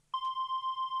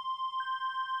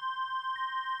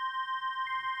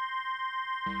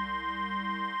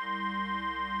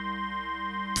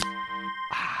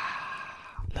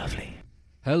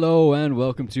Hello and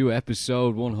welcome to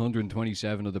episode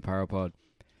 127 of the Parapod.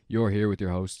 You're here with your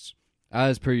hosts,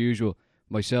 as per usual,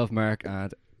 myself, Mark,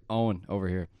 and Owen over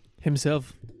here.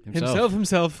 Himself.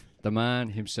 The man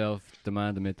himself, the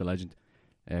man, the myth, the legend.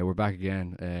 We're back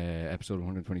again, episode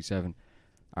 127.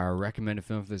 Our recommended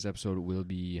film for this episode will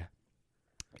be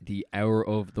The Hour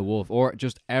of the Wolf, or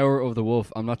just Hour of the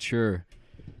Wolf. I'm not sure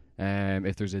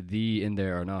if there's a "the" in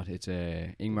there or not. It's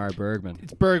Ingmar Bergman.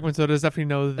 It's Bergman, so there's definitely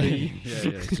no "the."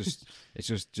 yeah. It's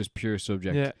just pure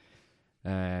subject.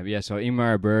 Yeah. So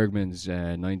Ingmar Bergman's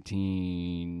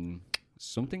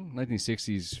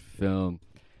 1960s film.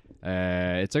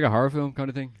 It's like a horror film kind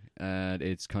of thing, and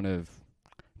it's kind of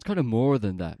more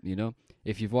than that, you know.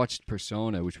 If you've watched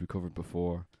Persona, which we covered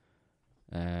before,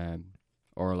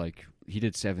 or like he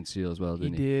did Seven Seal as well,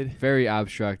 didn't he? He did. Very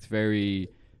abstract, very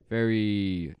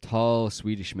tall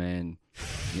Swedish men,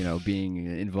 you know, being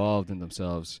involved in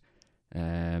themselves,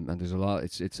 and there's a lot.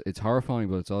 It's horrifying,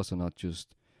 but it's also not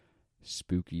just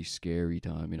spooky, scary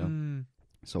time, you know.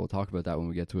 So we'll talk about that when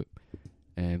we get to it.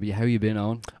 But yeah, how you been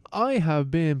on? I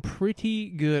have been pretty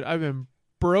good. I've been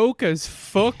broke as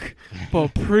fuck,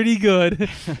 but pretty good.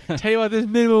 Tell you what, this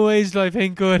minimum wage life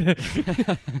ain't good.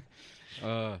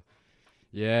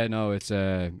 Yeah, no, it's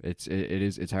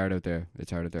hard out there.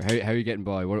 It's hard out there. How are you getting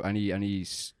by? What any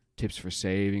tips for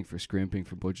saving, for scrimping,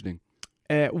 for budgeting?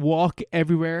 Walk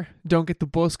everywhere. Don't get the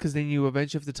bus because then you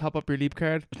eventually have to top up your leap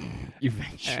card.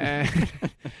 Eventually.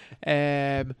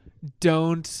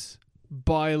 Don't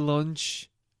buy lunch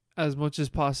as much as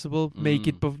possible. Make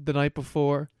it the night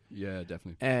before. Yeah,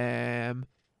 definitely. And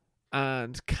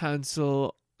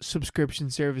cancel subscription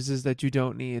services that you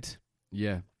don't need.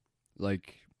 Yeah,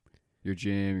 like your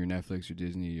gym, your Netflix, your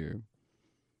Disney, your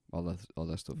all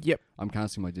that stuff. Yep. I'm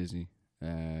cancelling my Disney.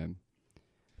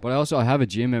 But I have a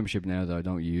gym membership now that I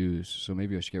don't use, so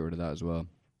maybe I should get rid of that as well.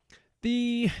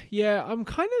 I'm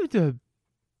kind of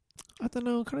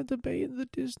debating the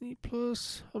Disney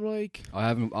Plus. I'm like, I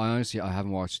honestly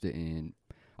haven't watched it in.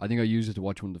 I think I used it to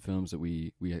watch one of the films that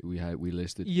we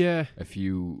listed. Yeah. A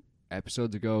few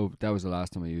episodes ago. That was the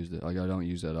last time I used it. Like, I don't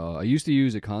use it at all. I used to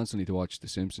use it constantly to watch The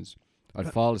Simpsons.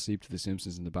 I'd fall asleep to The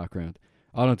Simpsons in the background.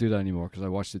 I don't do that anymore because I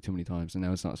watched it too many times and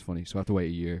now it's not as funny. So I have to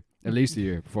wait at least a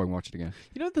year before I can watch it again.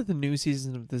 You know that the new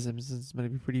season of The Simpsons is meant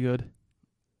to be pretty good?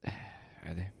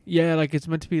 Are they? Yeah, like it's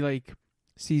meant to be like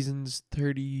seasons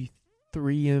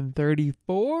 33 and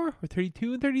 34 or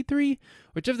 32 and 33,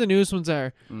 whichever the newest ones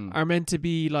are meant to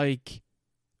be like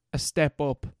a step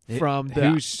up from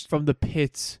the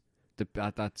pits.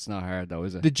 That's not hard though,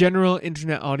 is it? The general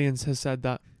internet audience has said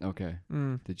that. Okay.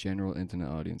 The general internet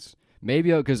audience.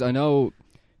 Maybe because I know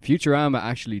Futurama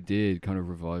actually did kind of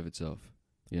revive itself.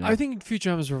 You know? I think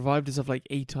Futurama's revived itself like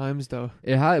 8 times though.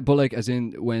 It had, but like as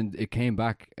in when it came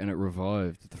back and it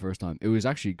revived the first time, it was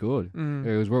actually good.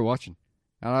 It was worth watching,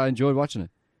 and I enjoyed watching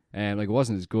it. And like it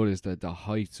wasn't as good as the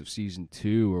heights of season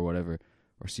 2 or whatever,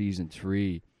 or season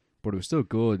 3, but it was still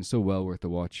good and still well worth the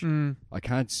watch. I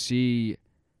can't see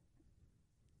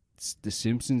The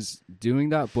Simpsons doing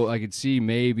that, but I could see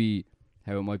maybe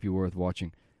how it might be worth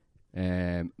watching.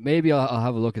 Maybe I'll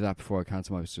have a look at that before I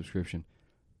cancel my subscription.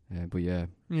 But yeah,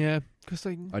 because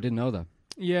like I didn't know that.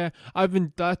 Yeah,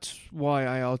 that's why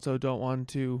I also don't want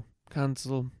to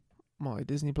cancel my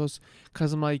Disney Plus,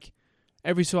 because I'm like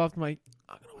every so often I'm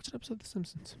gonna watch an episode of The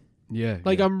Simpsons. Yeah,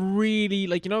 like yeah. I'm really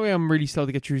I'm really slow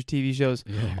to get through TV shows.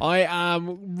 Yeah. I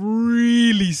am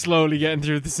really slowly getting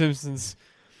through The Simpsons.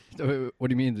 What do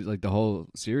you mean, like the whole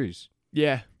series?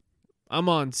 Yeah, I'm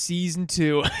on season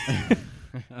 2.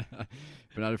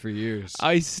 Been at it for years.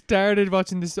 I started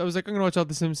watching this. I was like, I'm gonna watch all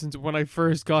The Simpsons when I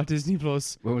first got Disney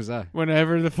Plus. When was that?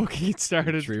 Whenever the fucking it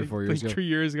started, 3 or 4 years ago. 3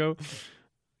 years ago.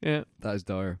 Yeah, that is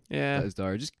dire. Yeah, that is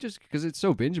dire. Just because it's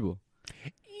so bingeable.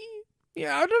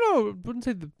 Yeah, I don't know. I wouldn't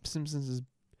say The Simpsons is.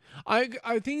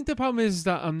 I think the problem is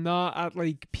that I'm not at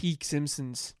like peak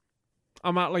Simpsons.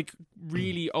 I'm at like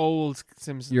really old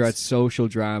Simpsons. You're at social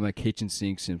drama, kitchen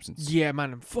sink Simpsons. Yeah,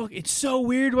 man. It's so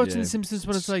weird watching The Simpsons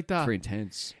when it's like that. Very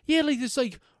intense. Yeah, like there's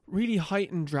like really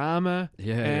heightened drama.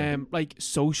 Yeah. Like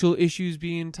social issues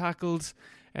being tackled.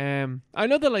 I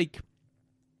know that like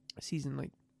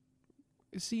season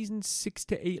 6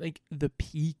 to 8, like the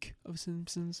peak of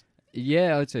Simpsons.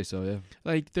 Yeah, I'd say so. Yeah.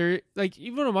 Like they're like,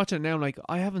 even when I'm watching it now, I'm like,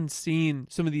 I haven't seen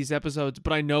some of these episodes,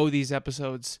 but I know these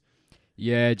episodes.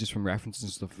 Yeah, just from references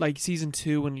and stuff. Like season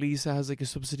 2 when Lisa has like a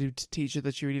substitute teacher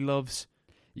that she really loves.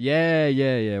 Yeah.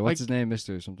 What's like, his name?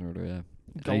 Mr. something or other, yeah.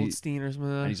 Goldstein or something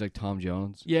like that. And he's like Tom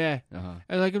Jones. Yeah. Uh-huh.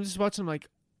 And like I'm just watching, I'm like,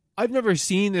 I've never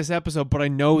seen this episode, but I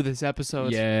know this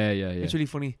episode. Yeah. It's really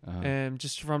funny. Uh-huh.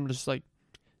 Just from just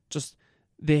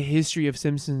the history of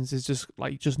Simpsons is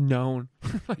just known.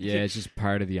 Yeah, it's just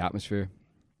part of the atmosphere,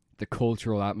 the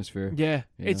cultural atmosphere. Yeah,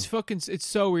 it's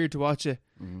so weird to watch it.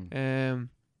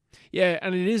 Yeah,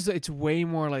 and it's way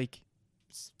more like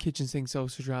kitchen sink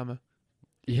social drama.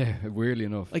 Yeah, weirdly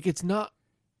enough. Like, it's not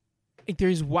like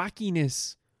there's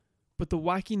wackiness, but the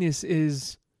wackiness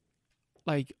is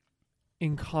like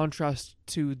in contrast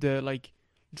to the like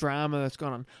drama that's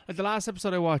gone on. Like, the last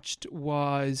episode I watched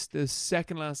was the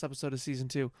second last episode of season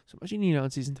 2. So much you need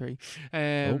on season 3.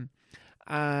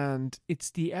 And it's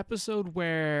the episode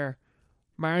where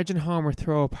Marge and Homer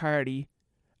throw a party,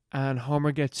 and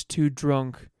Homer gets too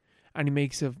drunk, and he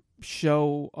makes a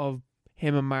show of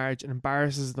him and Marge and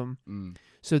embarrasses them.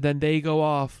 So then they go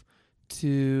off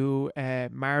to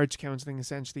marriage counseling,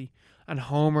 essentially. And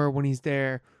Homer, when he's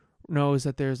there, knows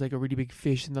that there's like a really big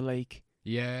fish in the lake.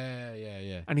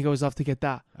 Yeah. And he goes off to get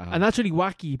that. And that's really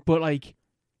wacky, but like,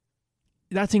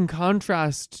 that's in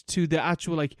contrast to the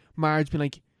actual like Marge being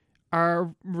like,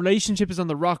 our relationship is on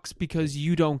the rocks because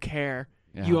you don't care.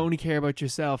 Yeah. You only care about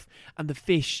yourself. And the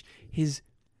fish,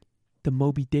 the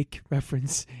Moby Dick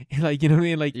reference, like, you know what I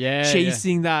mean? Like,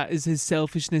 chasing that is his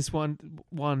selfishness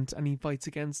want, and he fights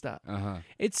against that.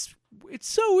 It's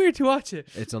so weird to watch it.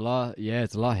 It's a lot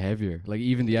heavier. Like,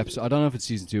 even the episode, I don't know if it's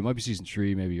season 2, it might be season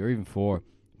 3 maybe, or even 4,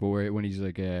 but when he's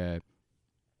like,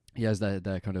 he has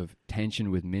that kind of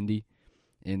tension with Mindy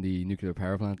in the nuclear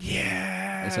power plant.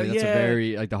 Yeah. It's like, that's a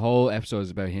very, like, the whole episode is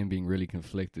about him being really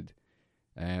conflicted.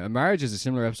 And Marriage is a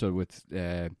similar episode with,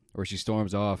 where she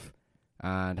storms off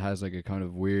and has like a kind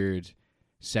of weird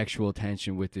sexual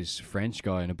tension with this French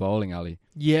guy in a bowling alley.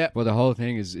 Yeah. But the whole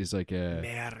thing is like a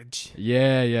marriage.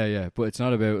 Yeah. But it's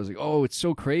not about. It's like, oh, it's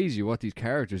so crazy what these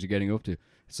characters are getting up to.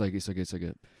 It's like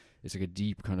a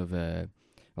deep kind of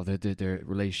their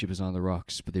relationship is on the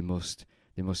rocks, but they must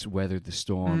weather the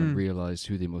storm and realize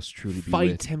who they must truly be with.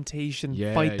 Fight temptation.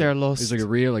 Fight their lust. It's like a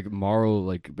real like moral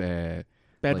like.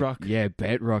 Bedrock. Like,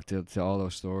 bedrock to all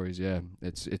those stories. Yeah,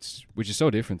 it's which is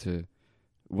so different to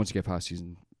once you get past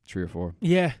season 3 or 4.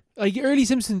 Yeah, like early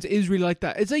Simpsons is really like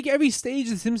that. It's like every stage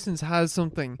of The Simpsons has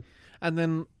something, and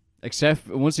then except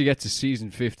once you get to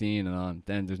season 15 and on,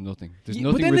 then there's nothing. There's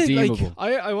nothing redeemable.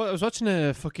 I was watching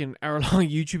a fucking hour-long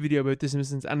YouTube video about The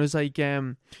Simpsons, and it was like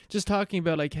just talking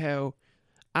about like how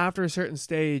after a certain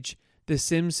stage, The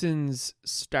Simpsons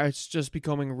starts just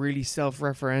becoming really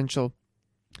self-referential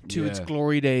to its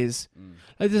glory days.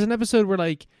 Like, there's an episode where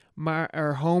like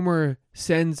Homer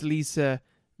sends Lisa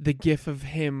the gif of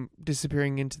him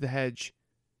disappearing into the hedge.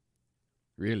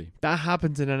 Really? That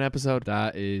happens in an episode.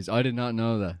 That is, I did not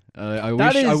know that. I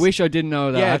wish I didn't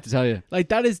know that. Yeah, I have to tell you. Like,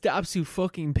 that is the absolute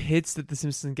fucking pits that The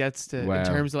Simpsons gets to in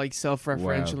terms of like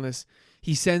self-referentialness.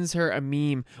 He sends her a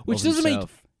meme, which doesn't make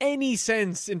any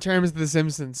sense in terms of The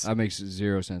Simpsons. That makes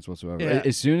zero sense whatsoever. Yeah.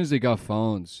 As soon as they got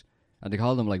phones, and they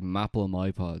call them like Maplum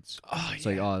iPods. It's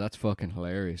like, oh, that's fucking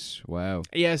hilarious. Wow.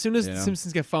 Yeah, as soon as The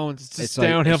Simpsons get phones, it's just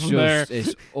downhill from there.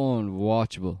 It's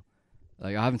unwatchable.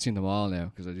 Like, I haven't seen them all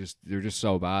now because they're just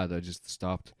so bad. I just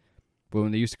stopped. But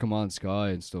when they used to come on Sky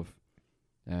and stuff,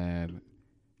 it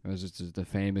was just the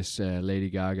famous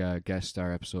Lady Gaga guest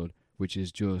star episode, which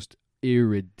is just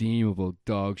irredeemable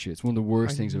dog shit. It's one of the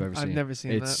worst things I've ever seen. I've never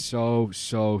seen that. It's so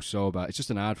bad. It's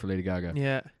just an ad for Lady Gaga.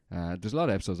 Yeah. There's a lot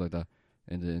of episodes like that.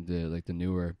 In the like the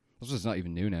newer, it's not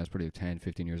even new now. It's probably 10,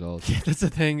 15 years old. Yeah, that's the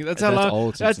thing. That's how long.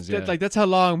 Old Simpsons, that's how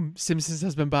long Simpsons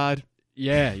has been bad.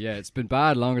 Yeah. It's been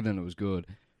bad longer than it was good,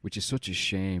 which is such a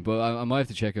shame. But I might have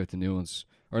to check out the new ones,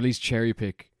 or at least cherry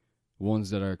pick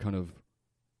ones that are kind of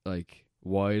like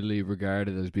widely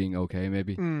regarded as being okay.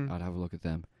 Maybe I'd have a look at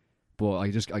them. But I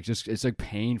just, it's like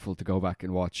painful to go back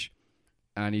and watch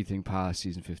anything past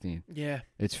season 15. Yeah,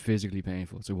 it's physically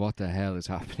painful. So what the hell is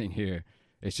happening here?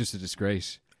 It's just a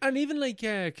disgrace. And even like,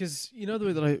 because you know the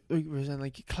way that I was saying,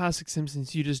 like classic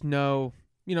Simpsons, you just know,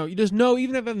 even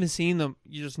if I haven't seen them,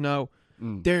 you just know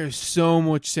there's so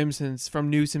much Simpsons from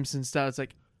new Simpsons that it's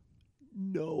like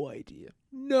no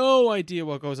idea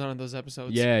what goes on in those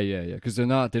episodes. Yeah. Because they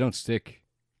don't stick.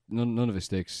 None of it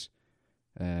sticks,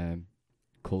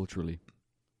 culturally.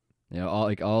 You know,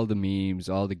 all the memes,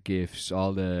 all the gifs,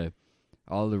 all the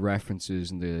references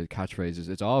and the catchphrases,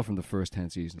 it's all from the first 10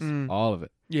 seasons. All of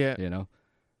it. Yeah. You know?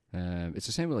 It's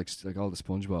the same with like all the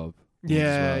SpongeBob.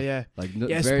 Yeah. Like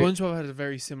SpongeBob had a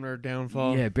very similar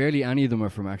downfall. Yeah, barely any of them are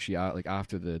from actually like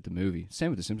after the movie.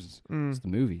 Same with The Simpsons. It's the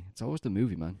movie. It's always the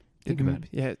movie, man. Think about it.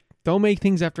 Yeah. Don't make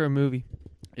things after a movie.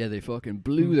 Yeah, they fucking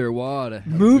blew their wad.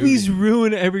 Movies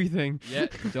ruin everything. Yeah,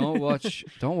 don't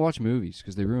watch movies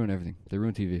because they ruin everything. They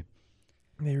ruin TV.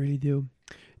 They really do.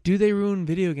 Do they ruin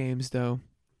video games though?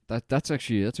 That's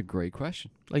a great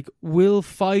question. Like, will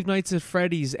Five Nights at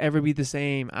Freddy's ever be the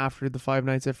same after the Five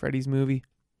Nights at Freddy's movie?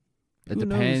 It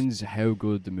depends how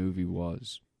good the movie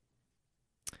was.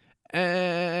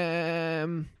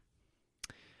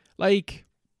 Like,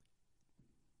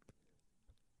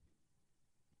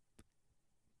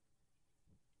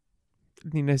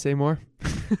 need I say more? I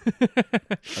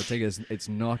think it's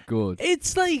not good.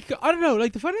 It's like, I don't know,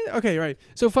 like okay, right.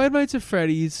 So Five Nights at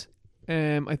Freddy's,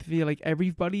 I feel like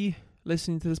everybody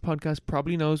listening to this podcast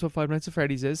probably knows what Five Nights at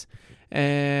Freddy's is.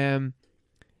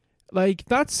 Like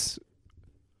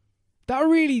that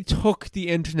really took the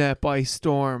internet by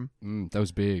storm. That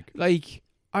was big. Like,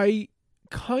 I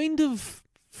kind of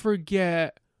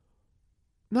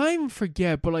not even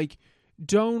forget, but like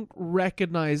don't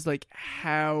recognize like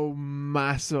how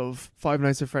massive Five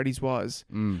Nights at Freddy's was.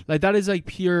 Like, that is like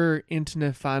pure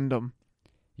internet fandom.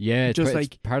 Yeah, it's just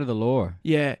it's part of the lore.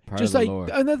 Yeah, part just of the like lore.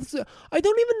 And that's, I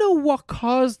don't even know what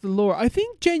caused the lore. I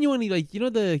think genuinely, like, you know,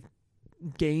 the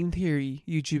game theory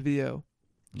YouTube video.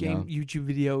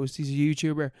 YouTube videos. He's a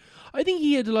YouTuber. I think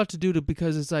he had a lot to do with it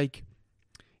because it's like,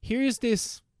 here's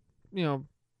this, you know,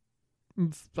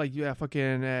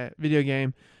 fucking video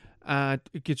game, and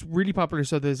it gets really popular.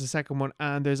 So there's a second one,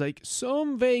 and there's like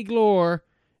some vague lore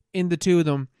in the two of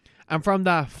them, and from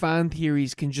that, fan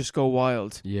theories can just go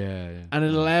wild. Yeah. And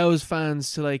it allows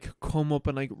fans to like come up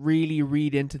and like really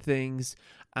read into things,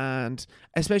 and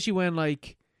especially when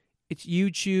like it's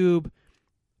YouTube.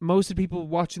 Most of the people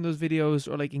watching those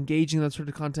videos or like engaging in that sort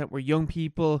of content were young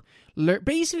people,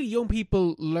 basically young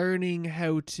people learning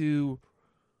how to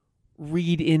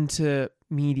read into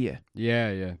media.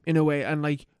 Yeah. In a way, and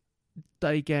like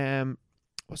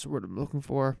what's the word I'm looking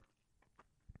for?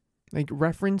 Like not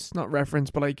reference,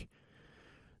 but like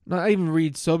not even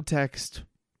read subtext.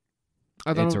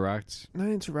 I don't interact. Not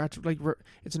interact. Like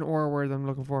it's an or word I'm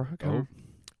looking for. Okay.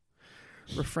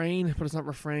 Refrain, but it's not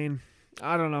refrain.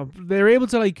 I don't know. They're able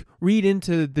to like read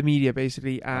into the media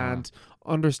basically and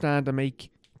understand and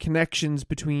make connections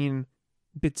between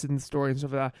bits in the story and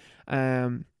stuff like that.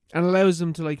 And allows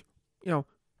them to like, you know,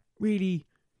 really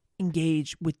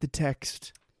engage with the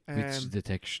text. The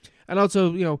text. And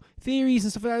also, you know, theories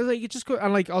and stuff like that. Like, it just go,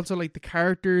 and like also like the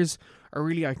characters are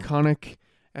really iconic.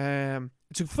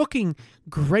 It's a fucking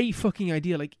great fucking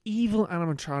idea. Like evil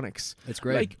animatronics. It's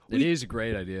great. Like, it is a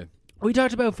great idea. We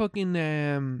talked about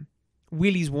fucking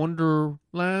Willy's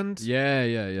Wonderland.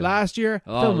 Yeah. Last year.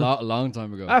 A long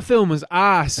time ago. That film was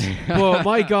ass. But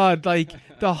my God, like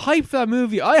the hype for that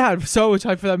movie, I had so much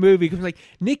hype for that movie because like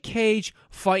Nick Cage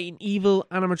fighting evil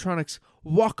animatronics.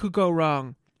 What could go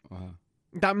wrong?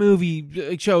 That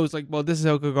movie shows like, well, this is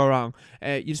how it could go wrong.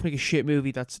 You just make a shit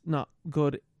movie that's not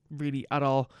good really at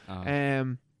all.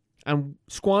 And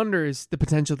squanders the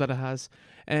potential that it has.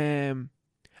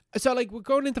 So like we're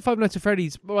going into Five Nights at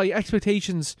Freddy's, but my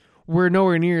expectations were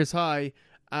nowhere near as high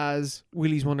as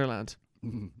Willy's Wonderland.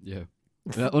 Yeah.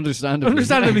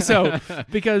 Understandably so,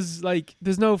 because like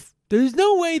there's no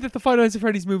way that the Five Nights at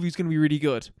Freddy's movie is going to be really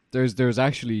good. There's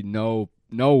actually no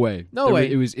way.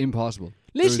 It was impossible.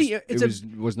 Literally,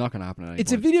 was not going to happen at any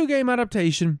It's point. a video game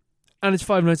adaptation, and it's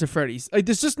Five Nights at Freddy's. Like,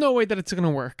 there's just no way that it's going to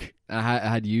work. I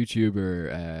had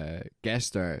YouTuber guest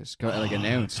stars like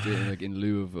announced in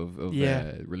lieu of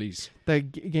release. The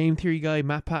game theory guy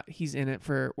Matt Pat, he's in it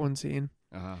for one scene.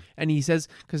 And he says,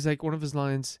 because like one of his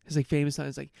lines, his like famous line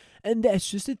is like, and that's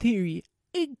just a theory,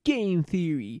 a game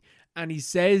theory. And he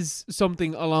says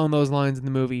something along those lines in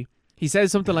the movie. He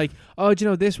says something like, oh, do you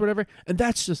know this, whatever? And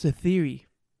that's just a theory.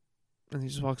 And he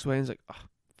just walks away and he's like, oh,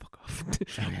 fuck off.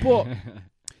 But,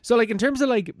 so like in terms of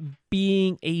like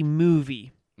being a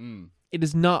movie, it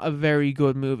is not a very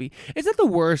good movie. It's not the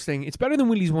worst thing. It's better than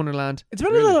Willy's Wonderland. It's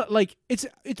better than like, it's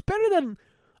better than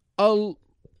a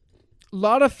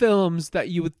lot of films that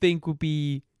you would think would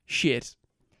be shit.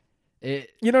 You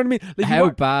know what I mean? Like, how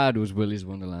bad was Willy's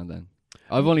Wonderland then?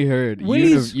 I've only heard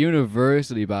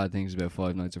universally bad things about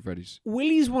Five Nights at Freddy's.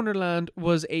 Willy's Wonderland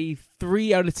was a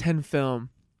 3 out of 10 film.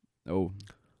 Oh.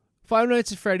 Five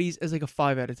Nights at Freddy's is like a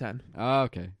 5 out of 10. Ah,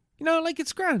 okay. You know, like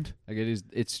it's grand. Like it is.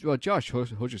 It's well, Josh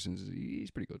Hutcherson's.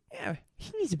 He's pretty good. Yeah,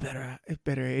 he needs a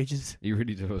better agent. He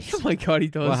really does. Oh my God, he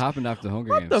does. What happened after the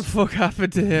Hunger Games? What the fuck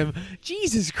happened to him?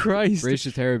 Jesus Christ. Bridge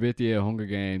to Terabithia, Hunger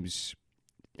Games.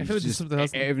 I feel like just something else.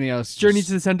 Everything else. Journey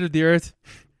to the Center of the Earth.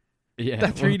 Yeah,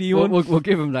 that 3D one. We'll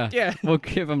give him that. Yeah, we'll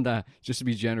give him that just to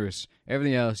be generous.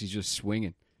 Everything else, he's just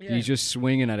swinging. Yeah. He's just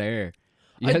swinging at air.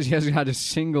 He hasn't had a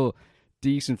single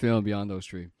decent film beyond those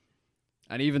three.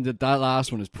 And even that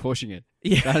last one is pushing it.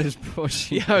 Yeah. That is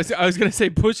pushing it. I was going to say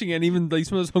pushing it, and even like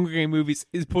some of those Hunger Game movies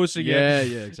is pushing it. Yeah,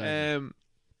 exactly.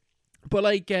 But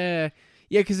like,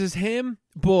 because there's him,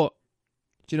 But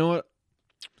do you know what?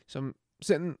 So I'm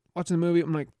sitting watching the movie.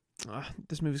 I'm like,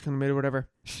 this movie's kind of made or whatever.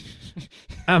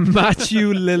 And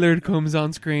Matthew Lillard comes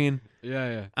on screen.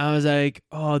 Yeah. I was like,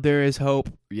 oh, there is hope.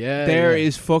 Yeah. There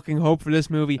is fucking hope for this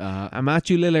movie. Uh-huh. And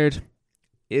Matthew Lillard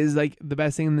is like the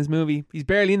best thing in this movie. He's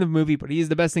barely in the movie, but he is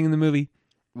the best thing in the movie.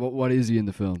 What is he in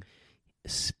the film?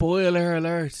 Spoiler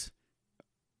alert.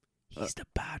 He's the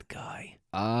bad guy.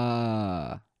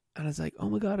 And it's like, oh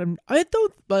my god, I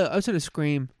don't, outside of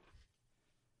Scream,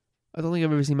 I don't think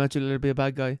I've ever seen Matthew Lillard be a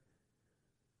bad guy.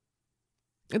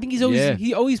 I think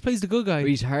he always plays the good guy. But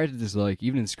he's hard to dislike,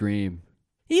 even in Scream.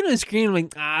 Even in Scream,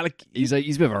 he's a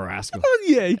bit of a rascal. Oh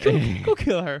yeah, go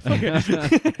kill her. Fuck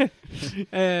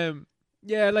it.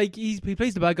 Yeah, like he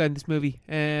plays the bad guy in this movie.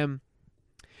 And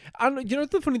you know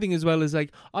what the funny thing as well is,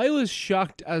 like, I was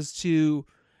shocked as to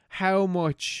how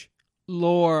much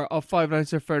lore of Five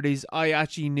Nights at Freddy's I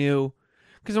actually knew.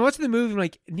 Because I'm watching the movie, I'm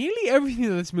like, nearly everything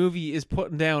in this movie is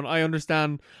putting down, I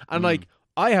understand. And like,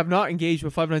 I have not engaged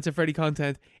with Five Nights at Freddy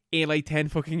content in like 10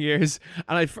 fucking years.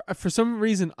 And for some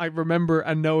reason, I remember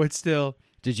and know it still.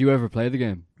 Did you ever play the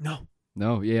game?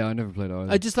 No, yeah, I never played it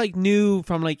either. I just like knew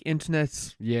from like internet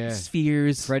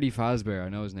spheres. Freddy Fazbear, I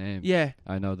know his name. Yeah.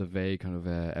 I know the vague kind of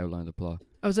outline of the plot.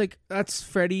 I was like, that's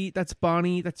Freddy, that's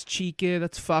Bonnie, that's Chica,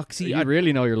 that's Foxy. You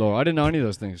really know your lore. I didn't know any of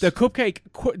those things. The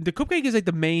cupcake is like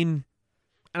the main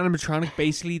animatronic.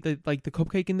 Basically, the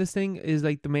cupcake in this thing is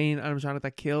like the main animatronic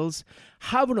that kills.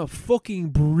 Having a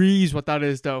fucking breeze what that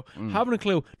is though. Having a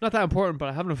clue. Not that important,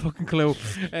 but having a fucking clue.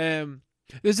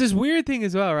 There's this weird thing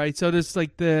as well, right? So there's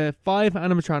like the 5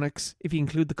 animatronics, if you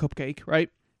include the cupcake, right?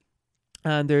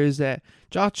 And there's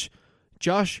Josh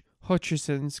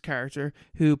Hutcherson's character,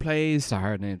 who plays... It's a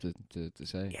hard name to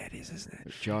say. Yeah, it is, isn't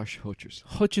it? Josh Hutcherson.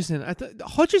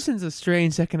 Hutcherson's a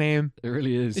strange second name. It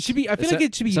really is. It should be. I feel like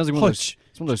it should be sounds like Hutch.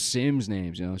 It's one of those Sims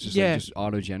names, you know? It's just like just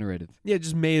auto-generated. Yeah,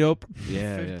 just made up.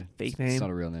 Yeah. Fake name. It's not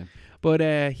a real name.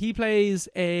 But he plays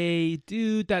a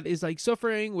dude that is like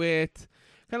suffering with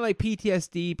kind of like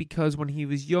PTSD because when he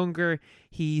was younger,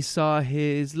 he saw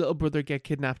his little brother get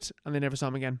kidnapped and they never saw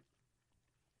him again.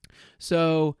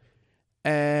 So...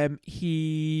 this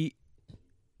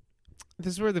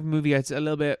is where the movie gets a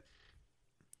little bit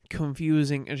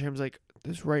confusing in terms of, like,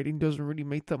 this writing doesn't really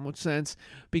make that much sense,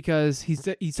 because he's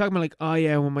talking about like, oh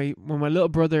yeah, when my little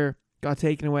brother got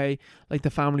taken away, like the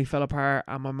family fell apart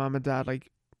and my mom and dad, like,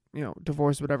 you know,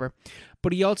 divorced, whatever.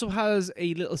 But he also has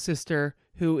a little sister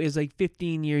who is like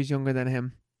 15 years younger than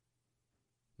him.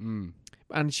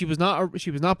 And she was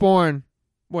not born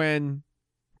when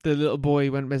the little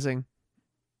boy went missing.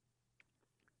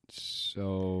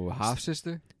 So half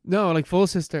sister? No, like full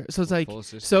sister. So it's like, full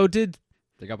sister. So did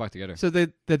they got back together? So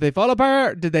did they fall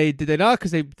apart? Did they not?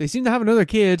 Because they seem to have another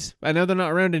kid. I know they're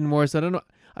not around anymore. So I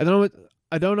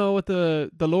don't know what the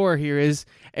lore here is.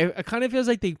 It kind of feels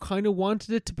like they kind of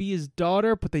wanted it to be his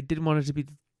daughter, but they didn't want it to be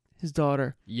his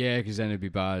daughter. Yeah, because then it'd be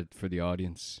bad for the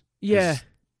audience. Yeah,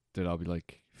 they'd all be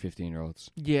like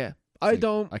 15-year-olds. Yeah. I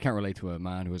can't relate to a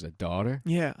man who has a daughter.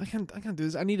 Yeah, I can't do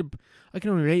this. I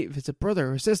can only relate if it's a brother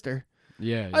or a sister.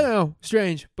 Yeah. I don't know.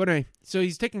 Strange. But anyway, so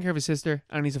he's taking care of his sister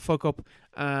and he's a fuck up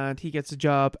and he gets a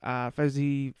job at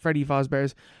Freddy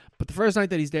Fazbear's. But the first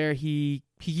night that he's there, he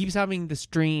keeps having this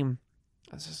dream.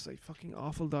 That's just like fucking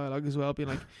awful dialogue as well, being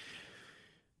like,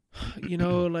 you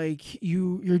know, like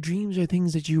your dreams are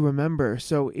things that you remember.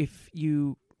 So he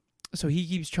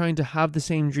keeps trying to have the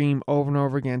same dream over and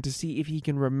over again to see if he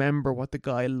can remember what the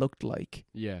guy looked like.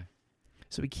 Yeah.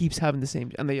 So he keeps having the same,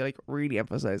 and they like really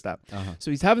emphasize that. Uh-huh.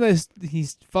 So he's having this, he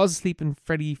falls asleep in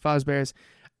Freddy Fazbear's,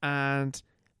 and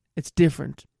it's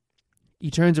different. He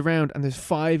turns around and there's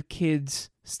 5 kids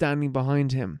standing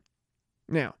behind him.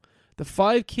 Now, the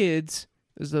 5 kids,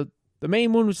 there's the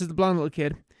main one, which is the blonde little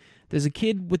kid. There's a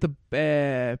kid with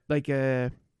like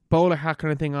a bowler hat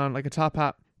kind of thing on, like a top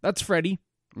hat. That's Freddy.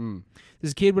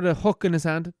 There's a kid with a hook in his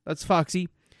hand. That's Foxy.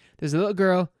 There's a little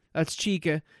girl. That's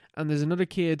Chica. And there's another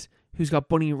kid who's got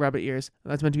bunny rabbit ears.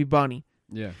 And that's meant to be Bonnie.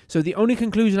 Yeah. So the only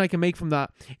conclusion I can make from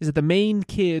that is that the main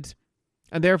kid,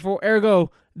 and therefore, ergo,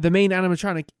 the main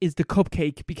animatronic is the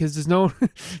cupcake, because there's no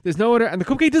other, and the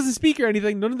cupcake doesn't speak or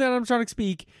anything. None of the animatronics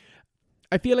speak.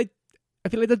 I feel like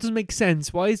that doesn't make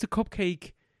sense. Why is the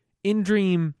cupcake in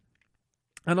Dream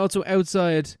and also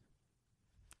outside,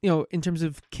 you know, in terms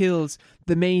of kills,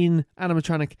 the main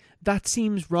animatronic? That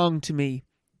seems wrong to me.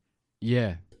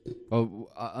 Yeah. Oh,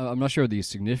 I'm not sure the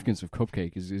significance of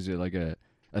Cupcake. Is it like a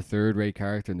third-rate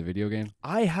character in the video game?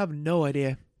 I have no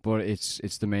idea. But it's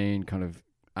the main kind of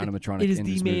animatronic. It is in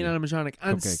the this main movie.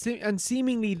 animatronic, and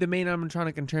seemingly the main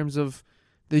animatronic in terms of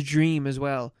the dream as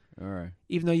well. All right.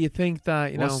 Even though you think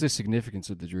that, What's the significance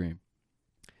of the dream?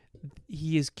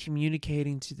 he is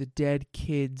communicating to the dead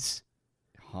kids,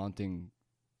 haunting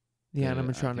the the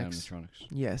animatronics. animatronics.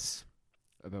 Yes.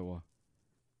 About what?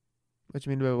 What do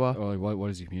you mean about what? Oh, like, what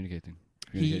is he communicating?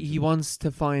 He wants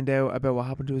to find out about what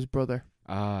happened to his brother.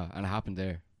 Ah, and it happened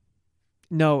there.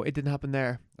 No, it didn't happen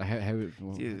there.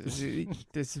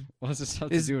 This what's this have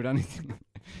to do with anything?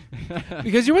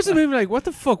 Because you're watching the movie like, what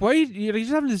the fuck? Why you're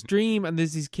just having this dream and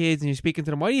there's these kids and you're speaking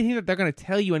to them. Why do you think that they're going to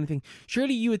tell you anything?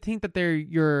 Surely you would think that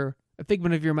you're a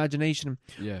figment of your imagination.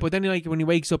 Yeah. But then when he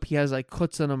wakes up, he has like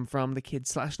cuts on him from the kids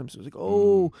slashing him. So it's like,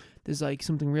 oh, there's like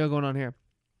something real going on here.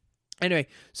 Anyway,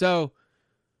 so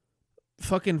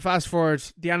fucking fast forward,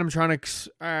 the animatronics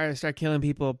start killing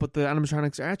people, but the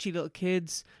animatronics are actually little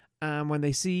kids. When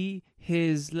they see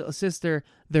his little sister,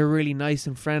 they're really nice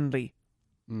and friendly.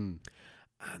 And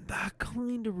that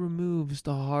kind of removes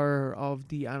the horror of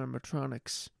the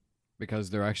animatronics. Because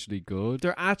they're actually good?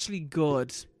 They're actually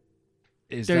good.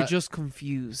 They're just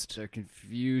confused. They're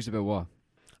confused about what?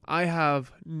 I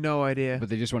have no idea. But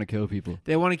they just want to kill people.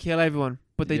 They want to kill everyone,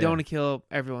 but they don't want to kill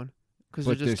everyone. Because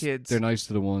they're just kids. They're nice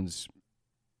to the ones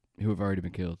who have already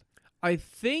been killed. I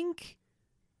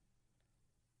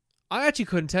actually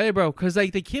couldn't tell you, bro, because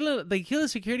like they kill a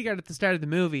security guard at the start of the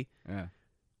movie. Yeah.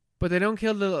 But they don't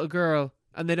kill the little girl,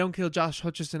 and they don't kill Josh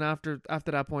Hutcherson after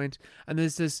that point. And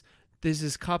there's this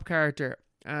cop character,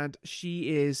 and she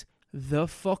is the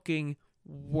fucking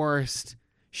worst.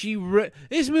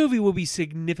 This movie would be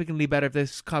significantly better if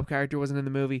this cop character wasn't in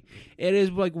the movie. It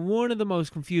is like one of the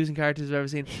most confusing characters I've ever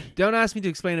seen. Don't ask me to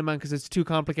explain it, man, because it's too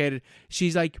complicated.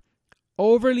 She's like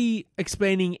overly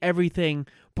explaining everything,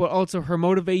 but also her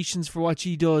motivations for what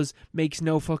she does makes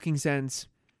no fucking sense.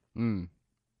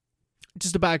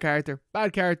 Just a bad character.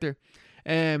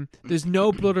 There's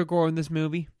no blood or gore in this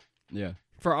movie. Yeah.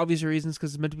 For obvious reasons,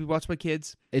 because it's meant to be watched by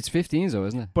kids. It's 15s though,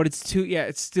 isn't it? But it's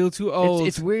still too old.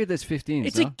 It's weird that it's 15s.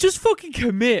 It's like, just fucking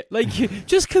commit. Like,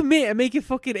 just commit and make it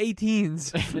fucking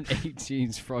 18s. An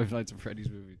 18s Five Nights at Freddy's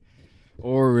movie.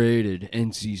 Or rated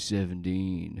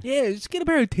NC-17. Yeah, just get a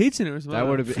pair of tits in it as well. That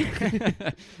would have been...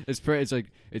 It's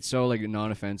so like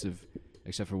non-offensive,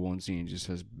 except for one scene. It just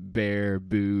says bare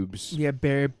boobs. Yeah,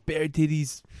 bare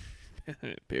titties.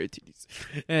 Bare titties.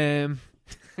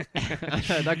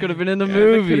 That could have been in the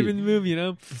movie. That could have been in the movie, you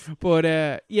know. But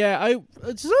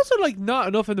it's also like not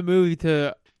enough in the movie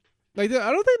to like.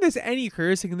 I don't think there's any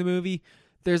cursing in the movie.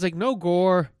 There's like no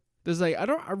gore. There's like I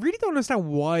really don't understand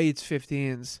why it's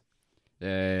 15s.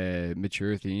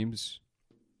 Mature themes.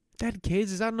 Dead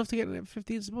kids, is that enough to get in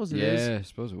 15s? I suppose it is. Yeah, I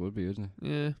suppose it would be, isn't it?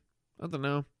 Yeah, I don't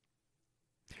know.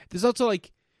 There's also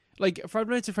like Five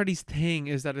Nights at Freddy's thing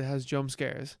is that it has jump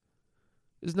scares.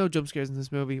 There's no jump scares in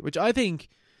this movie, which I think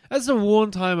that's the one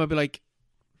time I'd be like,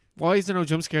 why is there no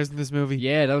jump scares in this movie?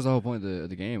 Yeah, that was the whole point of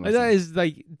the game. That is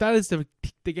the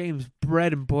game's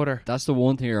bread and butter. That's the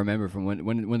one thing I remember from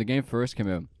when the game first came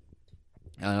out.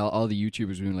 And all the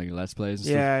YouTubers were doing like Let's Plays and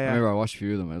stuff. Yeah. I remember I watched a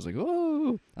few of them. I was like,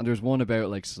 oh. And there was one about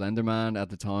like Slender Man at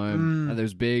the time. And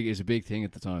it's a big thing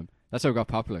at the time. That's how it got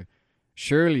popular.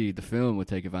 Surely the film would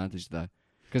take advantage of that.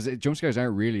 Because jump scares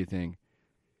aren't really a thing,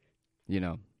 you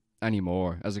know,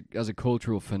 anymore. As a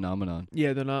cultural phenomenon.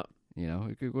 Yeah, they're not. You know,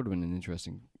 it would have been an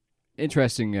interesting,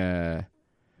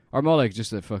 or more like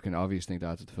just a fucking obvious thing to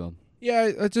add to the film.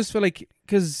 Yeah, I just feel like,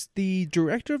 because the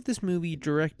director of this movie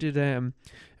directed a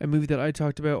movie that I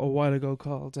talked about a while ago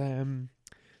called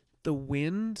The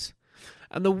Wind.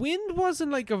 And The Wind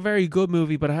wasn't like a very good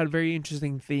movie, but it had very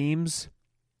interesting themes.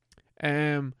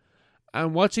 And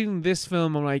watching this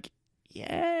film, I'm like,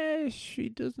 yeah, she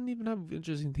doesn't even have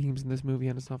interesting themes in this movie,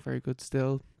 and it's not very good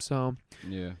still. So,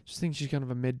 yeah, just think she's kind of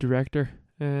a mid-director.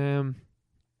 And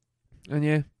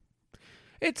yeah,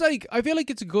 it's like, I feel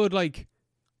like it's a good, like,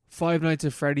 Five Nights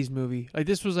at Freddy's movie. Like,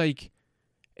 this was like,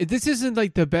 this isn't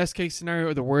like the best case scenario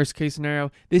or the worst case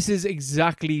scenario. This is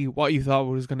exactly what you thought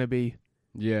it was going to be.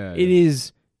 Yeah. It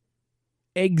is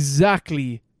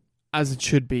exactly as it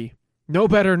should be. No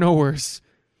better, no worse.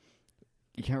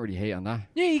 You can't really hate on that.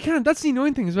 Yeah, you can't. That's the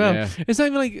annoying thing as well. Yeah. It's not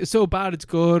even like so bad it's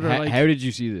good. Or how did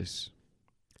you see this?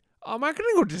 I'm not going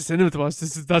to go to the cinema to watch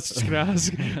this. That's just going to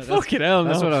ask. Fucking hell,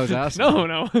 no. That's what I was asking.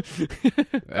 No.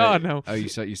 God, no. Oh, you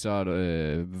saw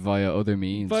it via other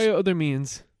means. Via other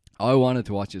means. I wanted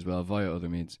to watch it as well via other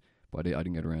means, but I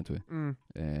didn't get around to it.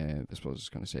 I suppose it's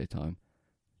going to save time.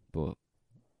 But,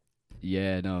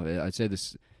 yeah, no, I'd say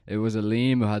this... It was a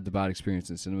Liam who had the bad experience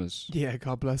in cinemas. Yeah,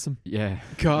 God bless him. Yeah.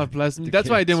 God bless him. That's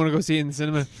why I didn't want to go see it in the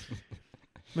cinema.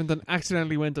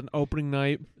 Accidentally went on opening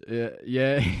night.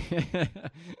 Yeah.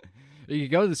 You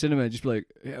could go to the cinema and just be like,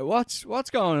 what's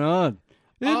going on?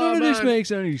 None of this makes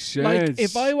any sense. Like,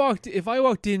 if I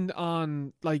walked in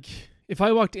on, like, if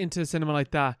I walked into a cinema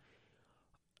like that,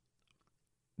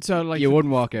 so like you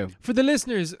wouldn't walk out. For the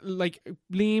listeners, like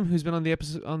Liam, who's been on the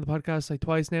podcast like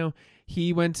twice now,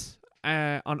 he went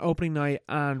on opening night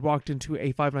and walked into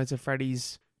a Five Nights at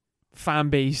Freddy's fan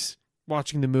base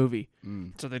watching the movie.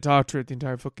 So they talked through the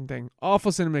entire fucking thing.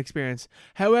 Awful cinema experience.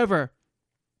 However,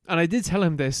 and I did tell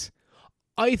him this,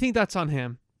 I think that's on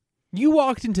him. You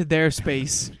walked into their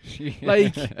space,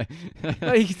 like,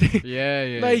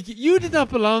 yeah, like you did not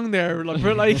belong there.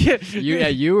 Like,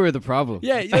 you were the problem.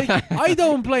 Yeah, like, I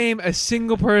don't blame a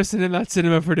single person in that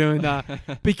cinema for doing that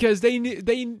because they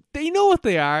know what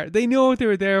they are. They know what they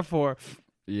were there for.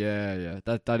 Yeah.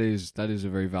 That is a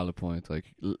very valid point.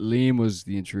 Like Liam was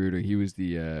the intruder. He was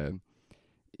the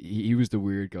he was the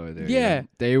weird guy there. Yeah,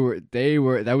 they were.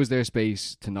 That was their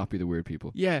space to not be the weird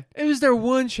people. Yeah, it was their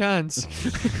one chance.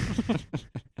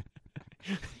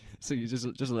 So you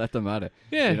just let them at it.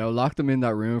 Yeah, you know, lock them in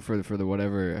that room for the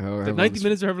whatever. The 90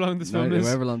 minutes or however long this film is.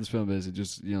 However long this film is, and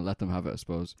just let them have it, I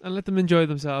suppose. And let them enjoy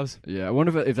themselves. Yeah, I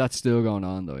wonder if that's still going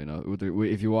on though. You know,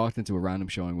 if you walked into a random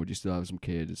showing, would you still have some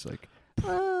kid? It's like,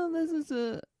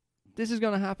 this is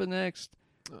gonna happen next.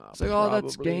 It's like,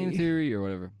 that's game theory or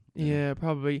whatever. Yeah,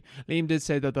 probably. Liam did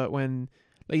say that when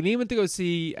Liam went to go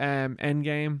see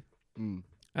Endgame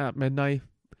at midnight.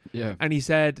 Yeah. And he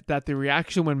said that the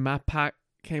reaction when Matt Pat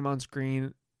came on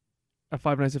screen at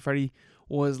Five Nights at Freddy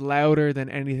was louder than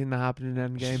anything that happened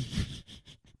in Endgame.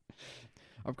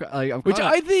 I'm kind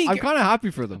of happy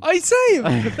for them. I say,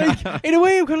 like, in a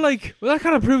way, I'm kind of like, well, that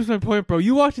kind of proves my point, bro.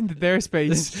 You walked into their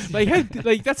space, like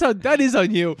that is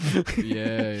on you.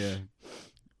 Yeah.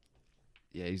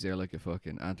 Yeah, he's there like a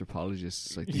fucking anthropologist.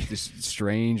 It's like this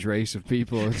strange race of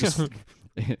people, just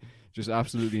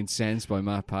absolutely incensed by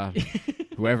Matt Pat,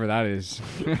 whoever that is.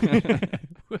 Whoever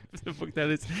the fuck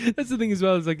that is. That's the thing as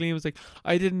well. It's like Liam was like,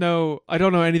 I don't know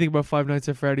anything about Five Nights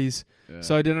at Freddy's,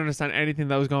 so I didn't understand anything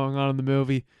that was going on in the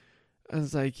movie. And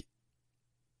it's like,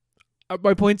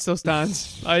 my point still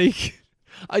stands. Like,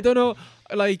 I don't know.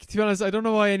 Like, to be honest, I don't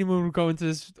know why anyone would go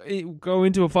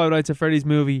into a Five Nights at Freddy's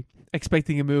movie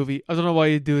expecting a movie. I don't know why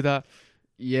you'd do that.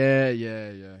 Yeah.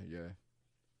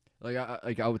 Like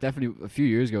I would definitely, a few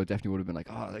years ago, definitely would have been like,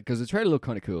 because the trailer looked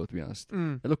kind of cool, to be honest.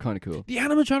 It looked kind of cool. The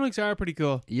animatronics are pretty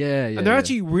cool. Yeah. And they're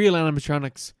actually real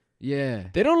animatronics. Yeah.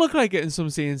 They don't look like it in some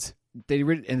scenes. They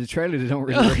really, in the trailer, they don't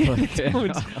really look like it.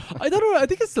 I don't know. I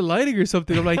think it's the lighting or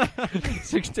something. I'm like,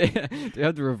 they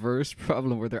have the reverse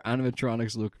problem where their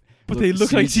animatronics look they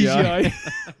look like CGI.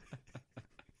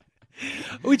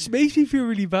 Which makes me feel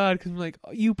really bad because I'm like,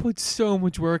 you put so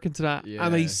much work into that,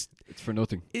 and it's for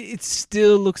nothing. It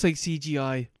still looks like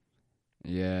CGI.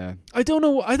 Yeah, I don't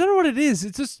know what it is.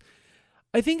 It's just,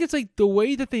 I think it's like the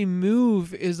way that they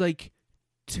move is like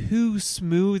too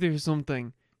smooth or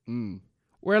something.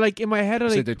 Where like in my head,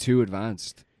 they're too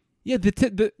advanced. Yeah,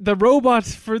 the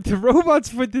robots for the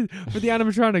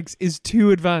animatronics is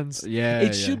too advanced. Yeah,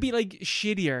 it should be like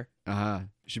shittier. It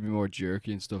should be more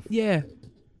jerky and stuff. Yeah.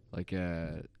 Like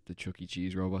the Chuck E.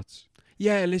 Cheese robots.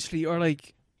 Yeah, literally, or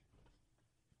like.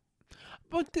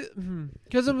 But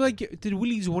because I'm like, did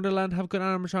Willy's Wonderland have good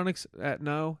animatronics?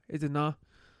 No, it did not. I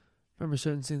remember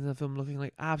certain scenes in the film looking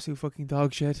like absolute fucking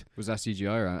dog shit. Was that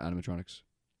CGI or animatronics?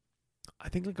 I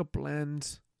think like a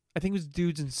blend. I think it was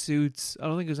dudes in suits. I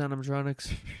don't think it was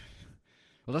animatronics.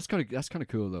 Well, that's kind of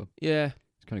cool though. Yeah,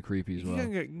 it's kind of creepy as well.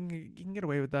 You can get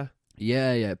away with that.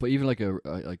 Yeah. But even like a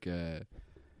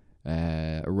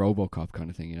RoboCop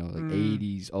kind of thing, like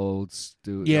 80s old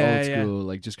school,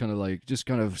 like just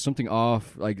kind of something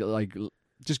off, like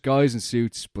just guys in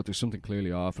suits, but there's something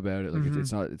clearly off about it. Like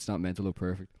it's not meant to look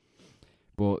perfect.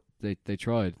 But they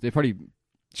tried. They probably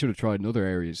should have tried in other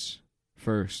areas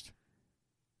first,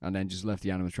 and then just left the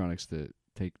animatronics to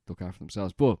look after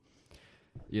themselves. But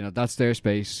that's their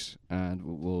space, and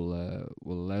we'll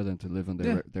allow them to live on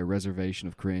their reservation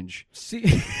of cringe.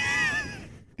 See.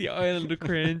 The island of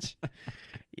cringe.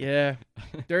 Yeah.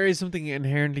 There is something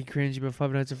inherently cringy about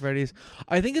Five Nights at Freddy's.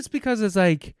 I think it's because it's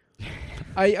like,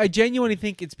 I genuinely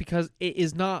think it's because it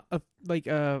is not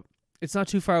it's not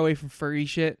too far away from furry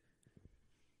shit.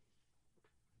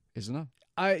 Isn't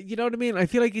it? You know what I mean? I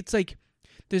feel like it's like,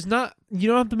 you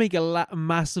don't have to make a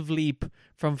massive leap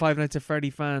from Five Nights at Freddy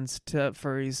fans to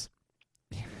furries.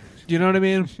 Do you know what I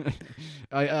mean?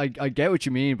 I get what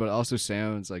you mean, but it also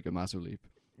sounds like a massive leap.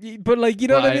 But like, you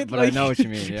know what I mean? But I know what you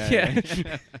mean. Yeah.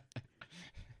 It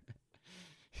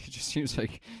just seems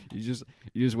like you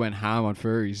just went ham on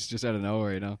furries just out of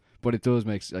nowhere, But it does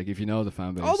make, like, if you know the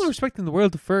fan base. All the respect in the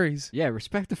world to furries. Yeah,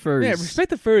 respect the furries. Yeah, respect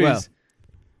the furries. Well,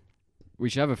 we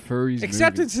should have a furries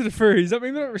acceptance movie. To the furries. I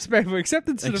mean, not respect, but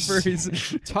acceptance to the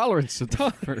furries. Tolerance to the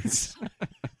furries.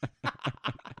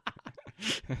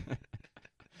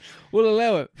 We'll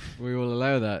allow it. We will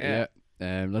allow that. Yeah.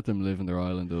 Yeah. Let them live in their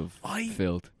island of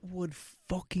filth. Would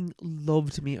fucking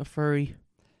love to meet a furry.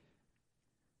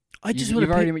 I just want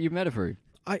to. You've met a furry.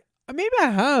 Maybe I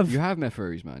have. You have met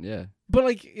furries, man. Yeah. But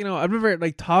like, you know, I've never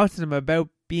like talked to them about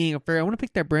being a furry. I want to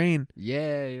pick their brain.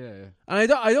 Yeah. And I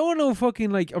don't want to fucking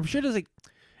like. I'm sure there's like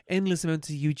endless amounts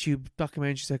of YouTube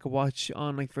documentaries I could watch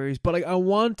on like furries. But like, I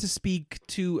want to speak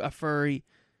to a furry.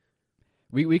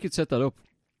 We could set that up.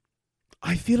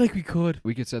 I feel like we could.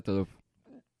 We could set that up.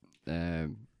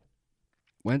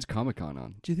 When's Comic-Con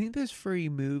on? Do you think there's furry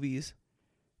movies?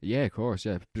 Yeah, of course.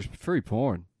 Yeah, there's furry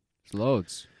porn. There's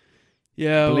loads.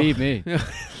 Yeah, believe me.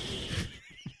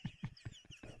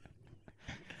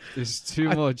 There's too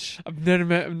much. I've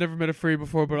never met a furry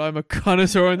before, but I'm a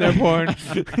connoisseur in their porn.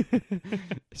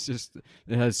 It's just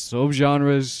it has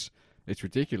subgenres. It's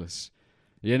ridiculous.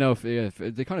 You know, if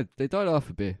they died off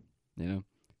a bit. You know,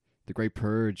 the Great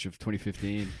Purge of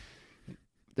 2015.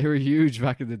 They were huge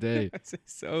back in the day.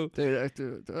 So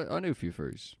I knew a few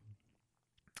furries.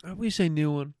 I wish I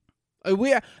knew one.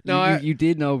 You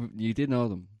did know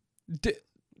them.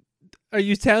 Are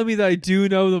you telling me that I do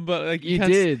know them, but like you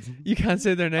did? You can't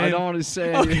say their name. I don't want to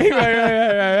say. Okay,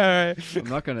 right. I'm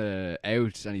not gonna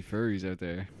out any furries out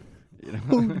there. You know?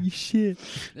 Holy shit!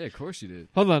 Yeah, of course you did.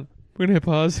 Hold on, we're gonna hit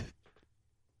pause.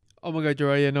 Oh my god, you're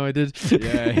right. Yeah, no, I did.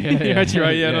 Yeah. You're actually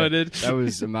right. Yeah, no, I did. That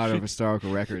was a matter of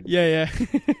historical record. Yeah.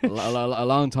 a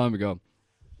long time ago.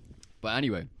 But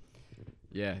anyway,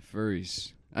 yeah,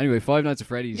 furries. Anyway, Five Nights at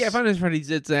Freddy's. Yeah, Five Nights at Freddy's.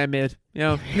 It's mid. You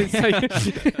know, it's like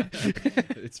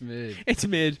it's mid. It's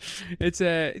mid.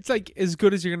 It's like as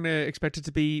good as you're gonna expect it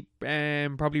to be.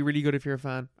 Probably really good if you're a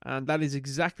fan, and that is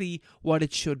exactly what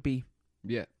it should be.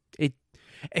 Yeah. If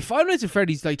Five Nights at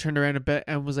Freddy's like turned around a bit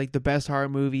and was like the best horror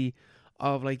movie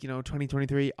of like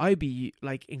 2023, I'd be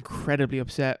like incredibly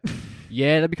upset.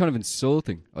 Yeah, that'd be kind of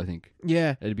insulting. I think.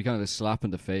 Yeah. It'd be kind of a slap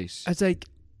in the face. It's like,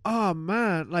 oh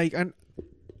man, like and.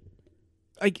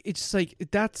 Like it's like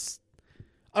that's,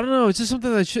 I don't know. It's just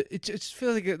something that should. It just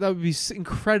feels like that would be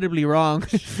incredibly wrong.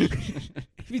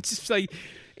 It's just like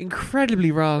incredibly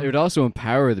wrong. It would also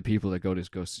empower the people that go to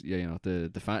discuss,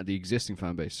 the existing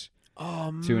fan base.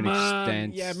 Oh to an man.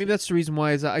 extent. Yeah, maybe that's the reason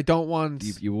why is that I don't want.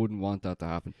 You wouldn't want that to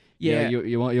happen. Yeah,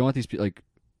 you want these people like,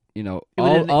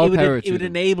 it would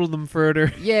enable them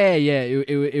further. Yeah.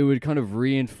 It would kind of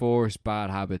reinforce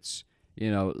bad habits.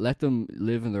 Let them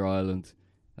live in their island.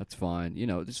 That's fine.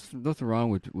 There's nothing wrong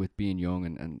with being young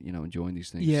and enjoying these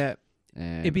things. Yeah.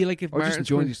 It'd be like if It'd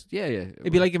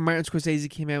be like if Martin Scorsese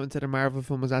came out and said a Marvel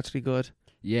film was actually good.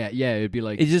 Yeah. It'd be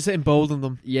like it just emboldened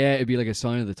them. Yeah, it'd be like a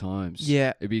sign of the times.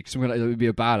 Yeah. It'd be it would be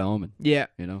a bad omen. Yeah.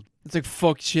 It's like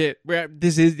fuck shit.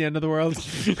 This is the end of the world.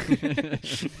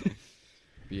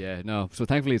 Yeah, no. So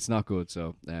thankfully it's not good,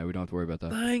 so we don't have to worry about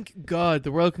that. Thank God.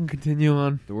 The world can continue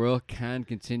on. The world can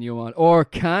continue on. Or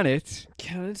can it?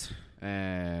 Can it?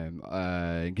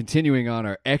 Continuing on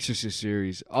our Exorcist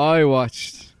series, I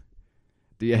watched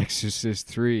The Exorcist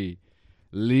 3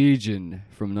 Legion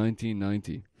from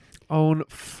 1990. Owen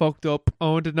fucked up.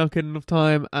 Owen did not get enough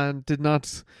time and did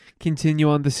not continue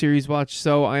on the series watch,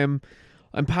 so I'm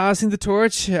passing the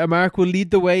torch. Mark will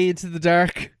lead the way into the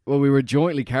dark. Well, we were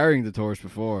jointly carrying the torch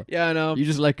before. Yeah, I know. You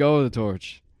just let go of the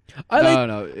torch. I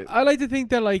like to think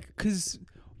that, like, because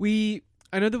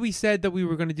I know that we said that we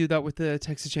were going to do that with the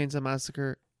Texas Chainsaw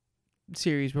Massacre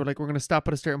series. We're going to stop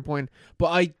at a certain point,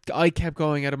 but I kept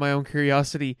going out of my own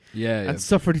curiosity. Yeah. And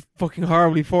suffered fucking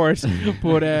horribly for it.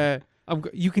 But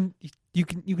you can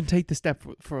take the step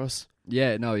for us.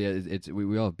 Yeah, no, yeah,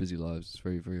 we all have busy lives. It's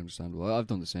very, very understandable. I've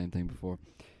done the same thing before,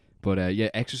 but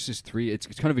Exorcist 3. It's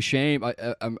kind of a shame.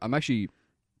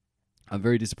 I'm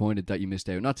very disappointed that you missed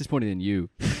out. Not disappointed in you,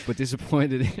 but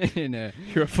disappointed in.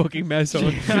 You're a fucking mess,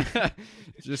 Owen.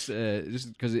 just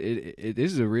because this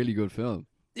is a really good film.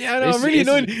 Yeah, no, I'm really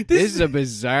annoyed. This is a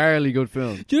bizarrely good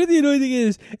film. Do you know what the annoying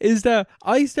thing is that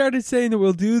I started saying that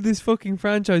we'll do this fucking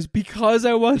franchise because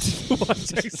I wanted to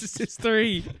watch Exorcist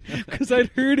 3 because I'd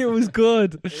heard it was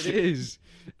good. It is.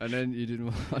 And then you didn't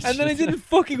watch it. And then I didn't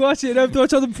fucking watch it and I have to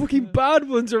watch all the fucking bad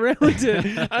ones around it.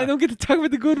 And I don't get to talk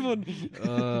about the good one.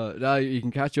 No, you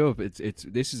can catch up.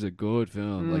 This is a good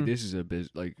film. Like, this is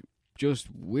just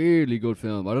weirdly good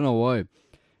film. I don't know why.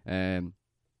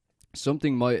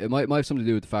 Something might have something to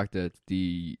do with the fact that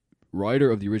the writer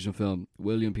of the original film,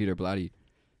 William Peter Blatty,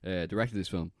 directed this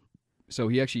film. So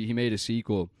he made a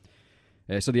sequel.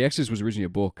 So The Exorcist was originally a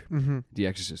book, The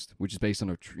Exorcist, which is based on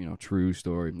a true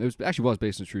story. It was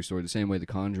based on a true story, the same way The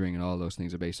Conjuring and all those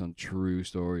things are based on true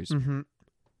stories. And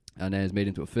then it's made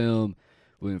into a film.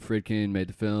 William Friedkin made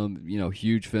the film.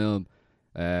 Huge film.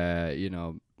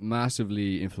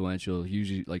 massively influential,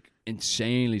 hugely like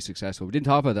insanely successful. We didn't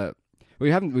talk about that.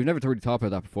 We've never really talked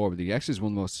about that before. But The Exorcist is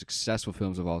one of the most successful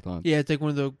films of all time. Yeah, it's like one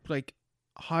of the like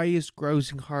highest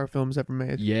grossing horror films ever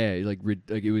made. Yeah, like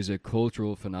it was a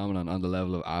cultural phenomenon on the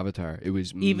level of Avatar. It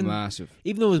was massive.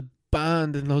 Even though it was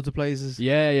banned in loads of places.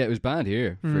 Yeah, it was banned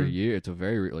here for a year. It's a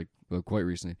very quite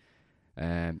recently.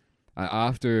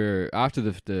 After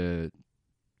the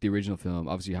original film,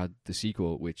 obviously you had the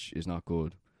sequel, which is not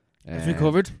good. As we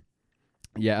covered.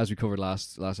 Yeah, as we covered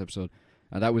last episode.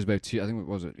 And that was about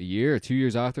a year or 2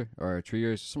 years after, or 3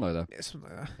 years, something like that. Yeah, something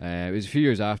like that. It was a few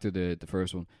years after the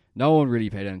first one. No one really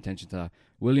paid any attention to that.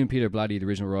 William Peter Blatty, the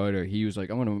original writer, he was like,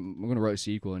 I'm gonna write a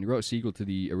sequel, and he wrote a sequel to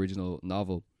the original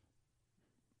novel,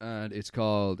 and it's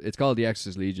called The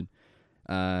Exorcist Legion.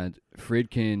 And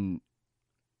Friedkin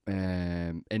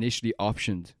initially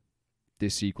optioned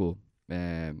this sequel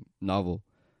novel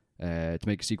to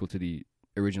make a sequel to the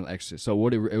original Exorcist. So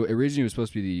what it originally was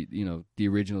supposed to be the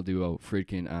original duo,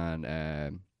 Friedkin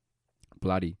and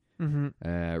Blatty,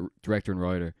 director and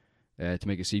writer, to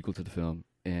make a sequel to the film.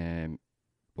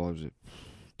 What was it?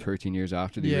 13 years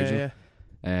after the original.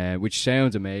 Yeah. Which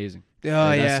sounds amazing.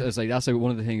 Oh, yeah. It's like that's like one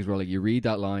of the things where like you read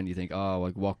that line, you think, oh,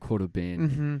 like what could have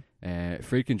been.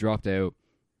 Friedkin dropped out,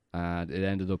 and it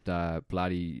ended up that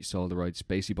Blatty sold the rights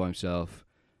basically by himself,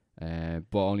 but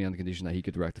only on the condition that he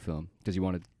could direct the film, because he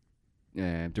wanted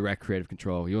direct creative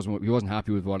control. He wasn't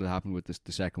happy with what had happened with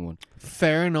the second one.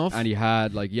 Fair enough. And he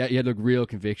had real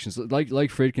convictions, like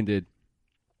Friedkin did,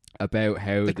 about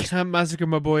how they can't massacre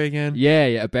my boy again. Yeah,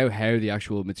 about how the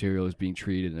actual material is being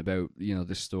treated, and about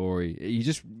the story.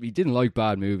 He didn't like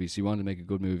bad movies. He wanted to make a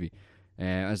good movie,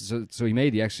 so he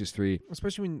made The Exorcist 3.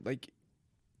 Especially when like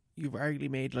you've arguably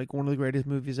made like one of the greatest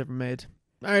movies ever made.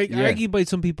 Argued by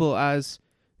some people as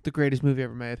the greatest movie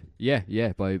ever made.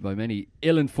 Yeah, by many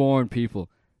ill-informed people.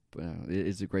 But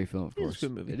it's a great film, of course. It's a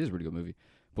good movie. It is a really good movie.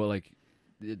 But like,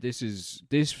 this is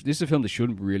a film that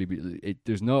shouldn't really be. It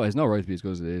has no right to be as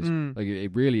good as it is. Like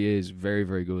it really is very,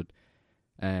 very good.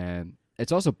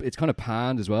 It's kind of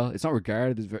panned as well. It's not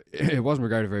regarded as it wasn't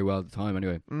regarded very well at the time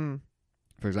anyway.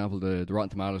 For example, the Rotten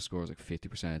Tomatoes score is like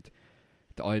 50%.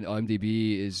 The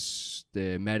IMDb is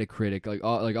the Metacritic, like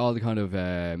all the kind of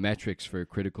metrics for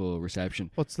critical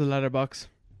reception. What's the letterbox?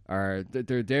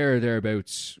 They're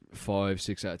thereabouts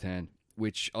 5-6 out of 10,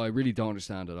 which I really don't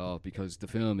understand at all, because the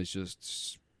film is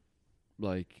just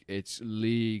like it's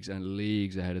leagues and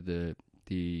leagues ahead of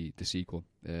the sequel,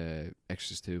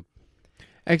 Exorcist 2.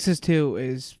 Exorcist 2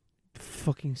 is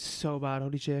fucking so bad.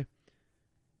 Holy shit.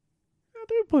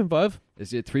 3.5.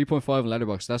 Is it 3.5 on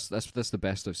Letterboxd? That's the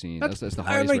best I've seen. That's the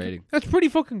highest rating. That's pretty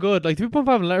fucking good. Like 3.5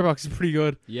 on Letterboxd is pretty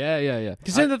good. Yeah.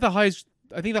 Considering that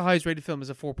I think the highest rated film is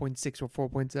a 4.6 or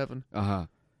 4.7.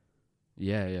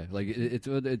 Yeah. Like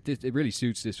it really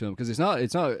suits this film, because it's not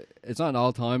an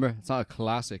all timer. It's not a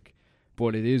classic,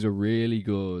 but it is a really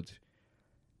good.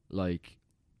 Like,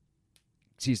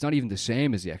 see, it's not even the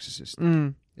same as The Exorcist.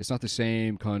 It's not the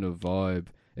same kind of vibe.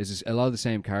 It's just a lot of the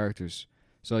same characters.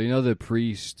 So the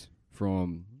priest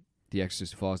from The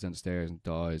Exorcist falls down the stairs and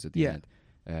dies at the end.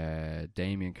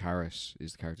 Damien Karras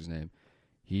is the character's name.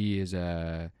 He is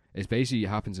it basically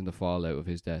happens in the fallout of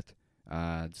his death,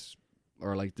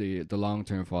 or like the long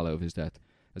term fallout of his death.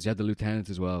 As you had the lieutenant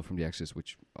as well from The Exorcist,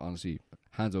 which honestly,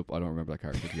 hands up, I don't remember that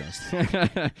character, to be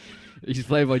honest. He's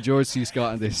played by George C.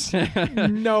 Scott in this.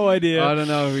 No idea. I don't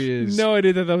know who he is. No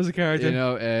idea that was a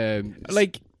character.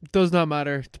 Like, does not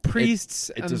matter. The priests.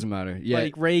 It doesn't matter. Yeah.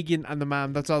 Like Reagan and the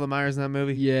man. That's all that matters in that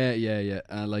movie. Yeah.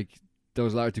 And like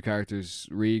those latter two characters,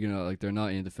 Reagan, like they're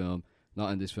not in the film. Not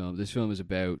in this film. This film is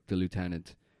about the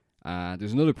lieutenant. And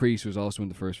there's another priest who's also in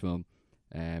the first film.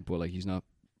 But like he's not.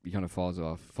 He kind of falls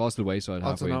to the wayside halfway.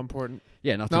 Also not important.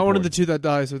 Yeah, not one of the two that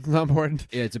dies, so it's not important.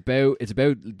 Yeah, it's about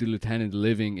the lieutenant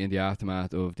living in the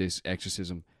aftermath of this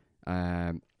exorcism,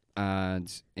 and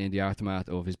in the aftermath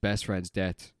of his best friend's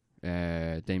death,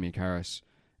 Damien Karras,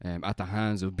 at the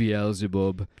hands of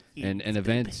Beelzebub, an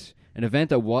event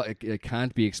that it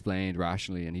can't be explained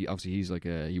rationally. And he's like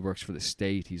he works for the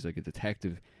state. He's like a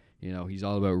detective. He's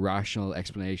all about rational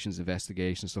explanations,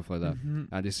 investigations, stuff like that.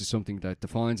 And this is something that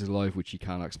defines his life, which he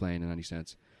cannot explain in any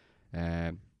sense.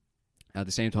 At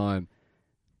the same time,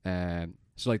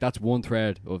 so like that's one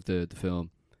thread of the film.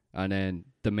 And then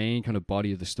the main kind of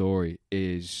body of the story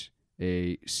is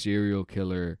a serial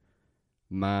killer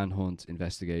manhunt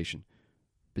investigation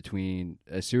between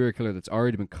a serial killer that's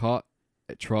already been caught,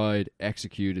 tried,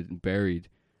 executed, and buried,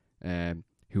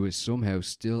 who is somehow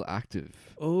still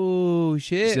active. Oh,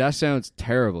 shit. See, that sounds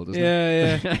terrible, doesn't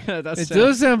it? Yeah. It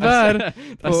does sound bad.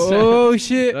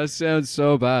 Shit. That sounds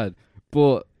so bad.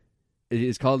 But it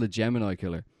is called the Gemini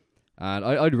Killer. And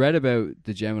I'd read about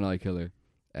the Gemini Killer,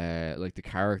 like the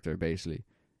character basically,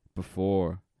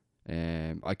 before.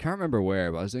 I can't remember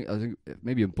where, but I think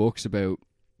maybe in books about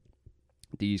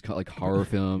these like horror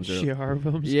films or Shit, horror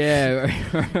films.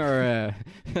 yeah,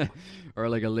 or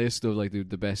like a list of like the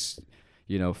best,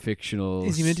 fictional.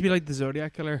 Is he meant to be like the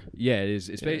Zodiac Killer? Yeah, it is.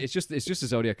 It's just a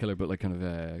Zodiac Killer, but like kind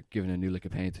of given a new lick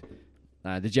of paint.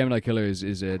 The Gemini Killer is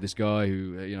this guy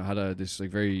who had this like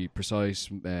very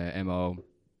precise MO.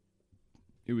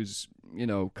 He was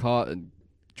caught and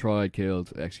tried,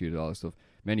 killed, executed, all that stuff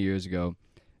many years ago.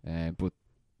 But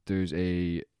there's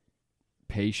a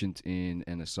patient in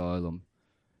an asylum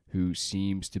who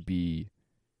seems to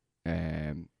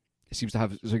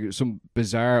have like some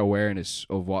bizarre awareness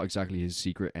of what exactly his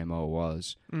secret MO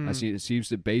was. And it seems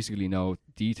to basically know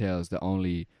details that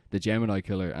only the Gemini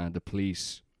Killer and the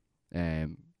police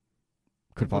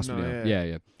could possibly know.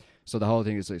 Yeah. So the whole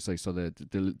thing is it's like so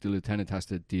the lieutenant has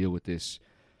to deal with this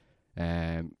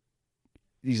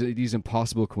these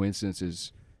impossible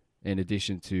coincidences, in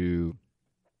addition to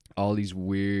all these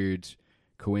weird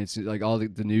coincidence, like all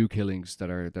the new killings that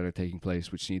are taking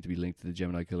place, which seem to be linked to the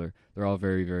Gemini Killer. They're all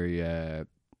very, very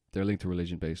they're linked to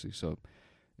religion basically. So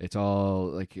it's all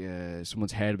like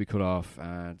someone's head will be cut off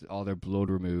and all their blood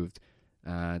removed,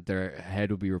 and their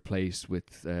head will be replaced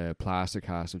with plaster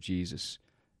cast of Jesus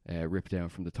ripped down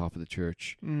from the top of the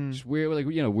church. Just weird, like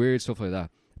weird stuff like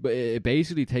that. But it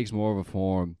basically takes more of a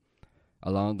form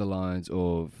along the lines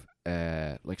of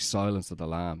like Silence of the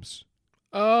Lambs.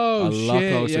 Oh, a lot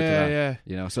closer to that.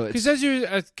 Yeah. So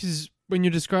because when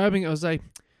you're describing it, I was like,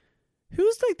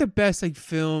 who's like the best like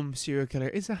film serial killer?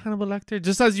 Is it Hannibal Lecter?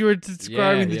 Just as you were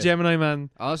describing the Gemini Man.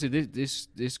 Honestly,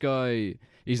 this guy,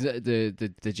 he's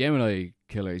the Gemini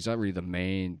Killer. He's not really the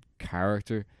main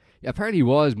character. Yeah, apparently he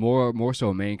was more so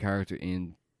a main character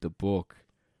in the book.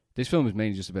 This film is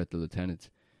mainly just about the lieutenant.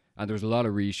 And there was a lot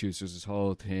of reshoots. There's this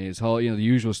whole thing, the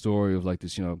usual story of like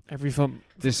this, every film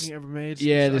this ever made.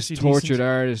 Yeah, this tortured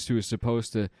artist who was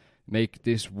supposed to make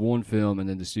this one film, and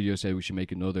then the studio said we should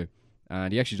make another.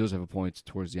 And he actually does have a point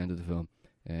towards the end of the film,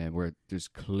 where there's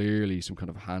clearly some kind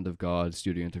of hand of God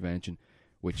studio intervention,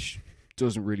 which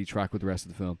doesn't really track with the rest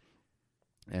of the film.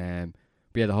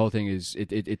 But yeah, the whole thing is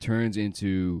it turns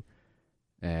into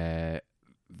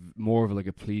more of like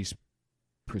a police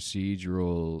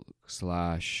procedural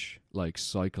 / like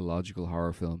psychological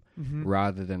horror film,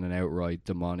 rather than an outright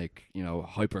demonic,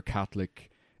 hyper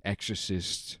Catholic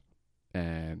exorcist,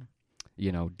 demon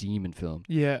film.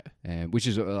 Yeah. Which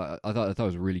is I thought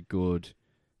was a really good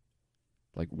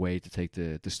like way to take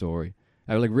the story.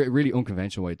 Really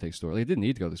unconventional way to take the story. They didn't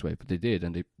need to go this way, but they did,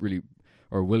 and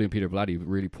William Peter Blatty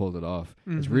really pulled it off.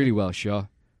 It's really well shot.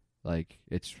 Like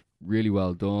it's really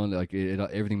well done. Like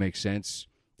everything makes sense.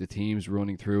 The teams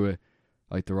running through it,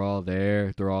 like they're all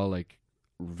there. They're all like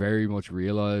very much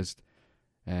realized,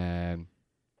 and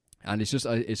it's just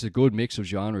it's a good mix of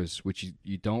genres, which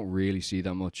you don't really see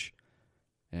that much.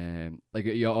 Like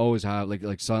you always have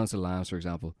like Silence of the Lambs, for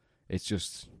example. It's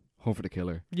just Hunt for the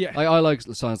Killer. Yeah, I like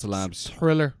Silence of the Lambs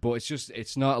thriller, but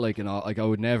it's not like like I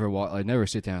would never I'd never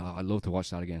sit down. I'd love to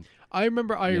watch that again. I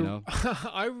remember I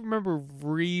remember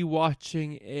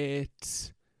rewatching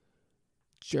it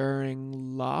during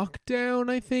lockdown,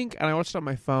 I think, and I watched it on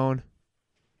my phone.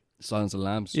 Silence of the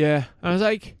Lambs. Yeah, and I was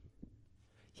like,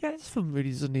 yeah, this film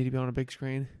really doesn't need to be on a big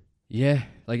screen. Yeah,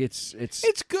 like it's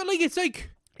good. Like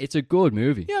it's a good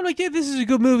movie. Yeah, I'm like, yeah, this is a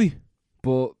good movie.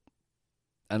 But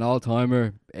an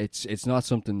all-timer, it's not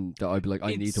something that I'd be like,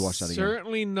 I need to watch that again.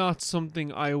 Certainly not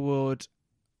something I would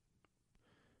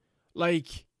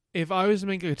like. If I was to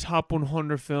make a top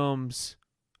 100 films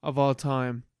of all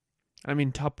time, I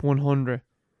mean top 100.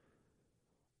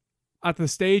 At the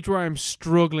stage where I'm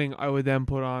struggling, I would then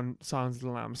put on Silence of the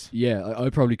Lambs. Yeah,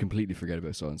 I'd probably completely forget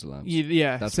about Silence of the Lambs.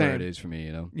 Yeah, that's same. where it is for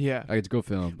me. Yeah, like it's a good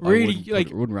film. Really, I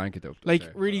wouldn't rank it though. Like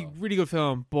really good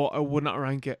film, but I would not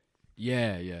rank it.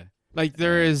 Yeah. Like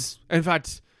there is, in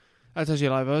fact, that's actually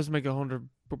a lie. If I was to make 100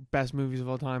 best movies of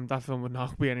all time, that film would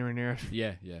not be anywhere near it.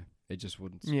 Yeah, it just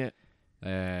wouldn't. Yeah.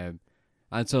 And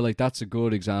so like that's a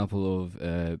good example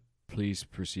of police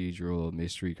procedural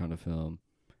mystery kind of film,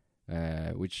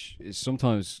 which is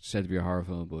sometimes said to be a horror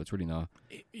film, but it's really not.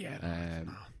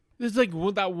 There's like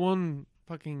that one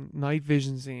fucking night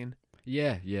vision scene.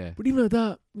 Yeah. But even like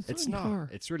that, it's not. Horror.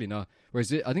 It's really not.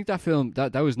 Whereas I think that film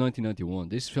that was 1991.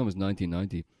 This film is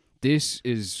 1990. This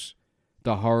is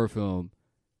the horror film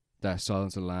that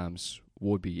Silence of the Lambs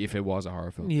would be if it was a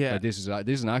horror film. Yeah, this is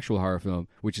an actual horror film,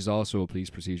 which is also a police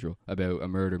procedural about a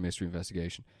murder mystery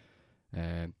investigation.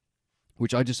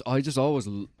 Which I just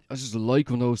like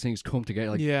when those things come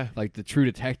together, like the True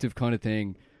Detective kind of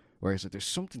thing, where it's like there's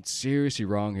something seriously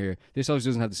wrong here. This obviously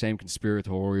doesn't have the same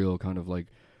conspiratorial kind of like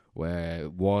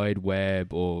wide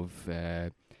web of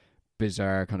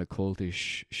bizarre kind of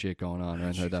cultish shit going on or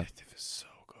anything like that. Detective is so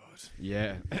good.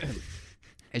 Yeah.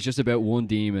 It's just about one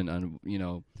demon and,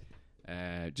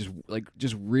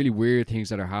 just really weird things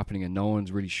that are happening and no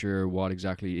one's really sure what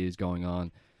exactly is going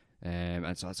on.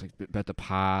 And so it's like about the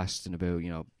past and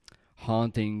about,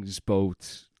 hauntings,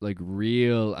 both like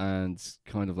real and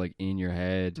kind of like in your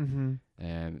head. Mm-hmm.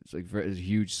 It's like there's a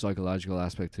huge psychological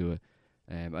aspect to it.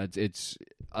 I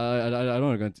don't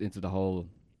want to go into the whole.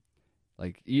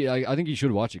 Like, I think you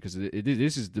should watch it because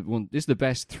this is the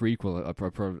best threequel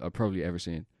I've probably ever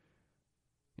seen.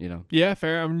 Yeah,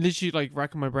 fair. I'm literally like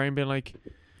racking my brain, being like,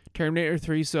 Terminator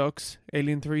 3 sucks,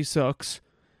 Alien 3 sucks.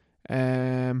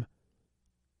 Yeah.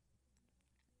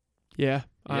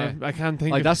 I can't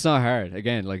think. Like that's not hard.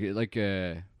 Again, what was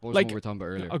the one we were talking about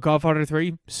earlier? A Godfather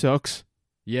 3 sucks.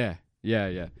 Yeah.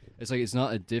 It's like it's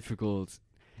not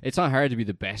hard to be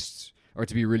the best or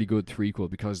to be a really good threequel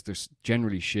because there's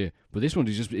generally shit. But this one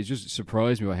it just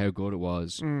surprised me by how good it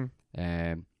was.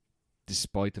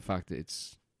 Despite the fact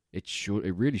that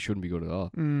it really shouldn't be good at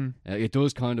all. It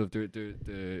does kind of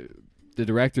the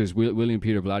directors William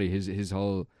Peter Blatty, his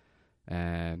whole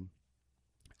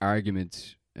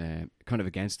argument kind of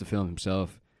against the film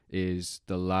himself is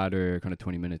the latter kind of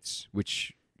 20 minutes,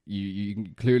 which you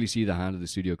can clearly see the hand of the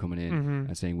studio coming in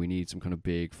and saying we need some kind of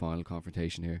big final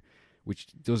confrontation here, which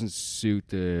doesn't suit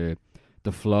the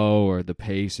flow or the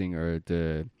pacing or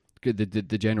the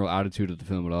general attitude of the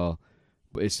film at all.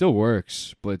 But it still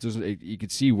works, but it doesn't. You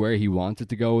could see where he wanted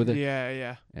to go with it.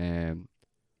 Yeah.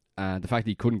 And the fact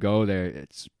that he couldn't go there,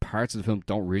 it's parts of the film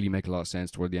don't really make a lot of sense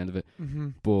toward the end of it.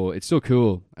 But it's still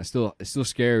cool. It's still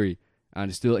scary, and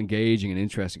it's still engaging and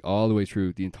interesting all the way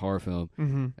through the entire film.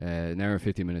 An hour and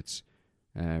 50 minutes,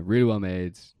 really well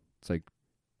made. It's like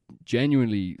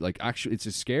genuinely like actually, it's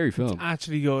a scary film. It's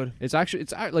actually good.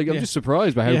 I'm just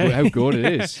surprised by how good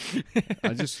it is.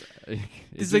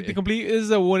 It's like the complete. This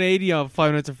is a 180 of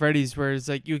Five Nights at Freddy's, where it's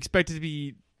like you expect it to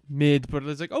be mid, but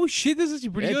it's like, oh shit, this is actually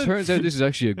pretty good. It turns out this is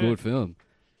actually a good film.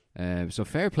 So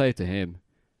fair play to him,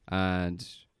 and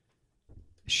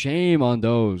shame on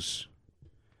those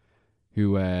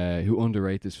who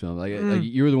underrate this film. Like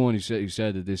you're the one who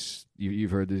said that this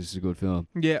you've heard this is a good film.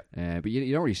 Yeah. But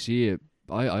you don't really see it.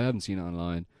 I haven't seen it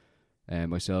online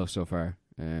myself so far.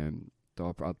 Though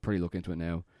I'll probably look into it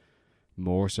now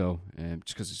more so.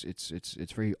 Just because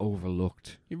it's very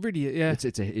overlooked. It really is, yeah.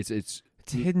 It's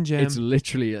a hidden gem.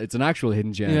 It's an actual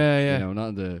hidden gem. Yeah. Not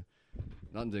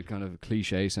in the kind of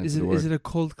cliche sense of the word. Is it a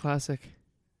cult classic?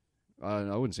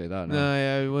 I wouldn't say that. No,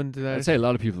 I wouldn't do that. I'd say a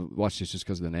lot of people watch this just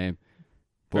because of the name.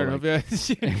 Fair enough, yeah.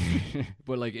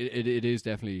 But like it is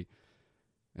definitely.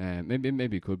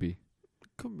 Maybe it could be.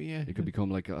 Could be, yeah. It could become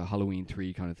like a Halloween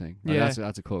 3 kind of thing. Like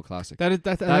that's a cult classic. That's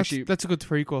a good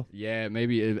prequel. Yeah,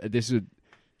 maybe this is a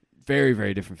very,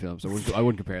 very different films. I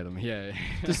wouldn't compare them. Yeah.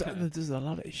 There's a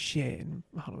lot of shit in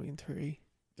Halloween 3.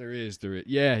 There is.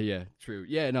 Yeah, true.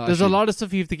 Yeah, no. There's a lot of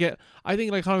stuff you have to get. I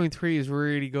think like Halloween 3 is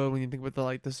really good when you think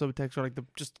about the subtext or like the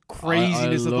just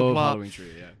craziness of the plot. Halloween 3,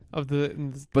 yeah.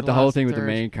 But the whole thing with the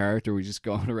main character, we just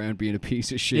going around being a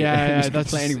piece of shit. Yeah, that's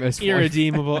complaining about his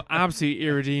irredeemable. Absolutely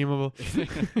irredeemable.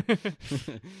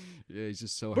 Yeah, he's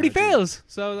just so. But he fails,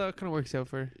 so that kind of works out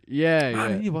for. Yeah.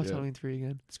 I need to watch Halloween 3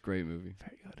 again. It's a great movie.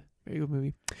 Very good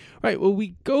movie. Right, well,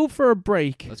 we go for a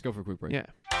break. Let's go for a quick break. Yeah.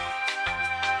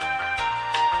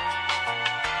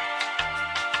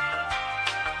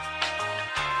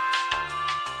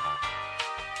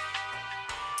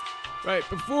 Right,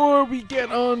 before we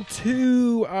get on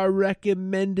to our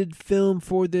recommended film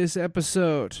for this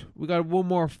episode, we got one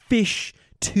more fish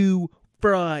to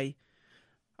fry.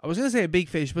 I was going to say a big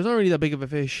fish, but it's not really that big of a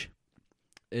fish.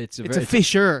 It's a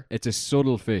fisher. It's a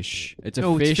subtle fish. It's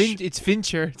a fish. It's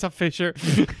Fincher. It's not Fisher.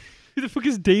 Who the fuck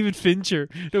is David Fincher?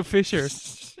 No, Fisher.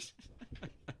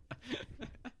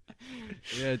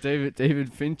 Yeah,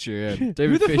 David Fincher. Yeah.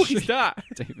 Who the fuck is that?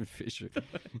 David Fisher.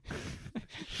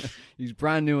 He's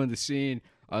brand new on the scene.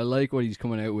 I like what he's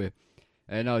coming out with.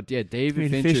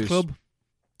 David Fincher's Fish Club.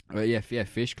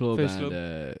 Fish Club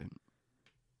and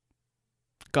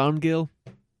Gone Gill.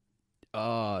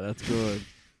 Oh, that's good.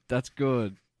 That's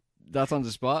good. That's on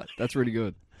the spot. That's really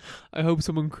good. I hope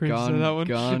someone cringed on that one.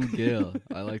 Gone Gill.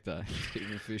 I like that.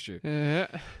 David Fisher.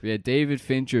 Yeah, David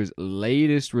Fincher's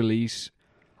latest release.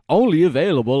 Only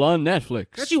available on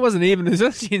Netflix. Actually, wasn't even. It was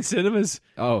actually in cinemas.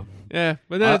 Oh, yeah,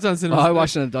 but now it's on cinemas. I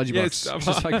watched it on a dodgy box.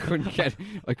 I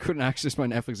couldn't access my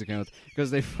Netflix account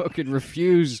because they fucking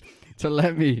refuse to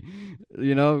let me,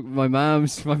 my mom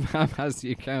has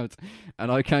the account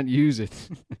and I can't use it,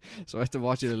 so I have to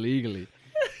watch it illegally.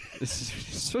 This is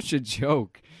such a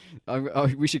joke.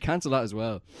 We should cancel that as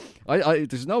well.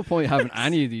 There's no point having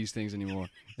any of these things anymore.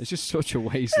 It's just such a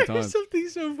waste of time. There's something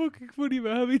so fucking funny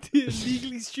about having to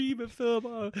illegally stream a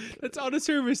film that's on a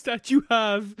service that you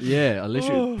have. Yeah, I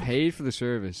literally paid for the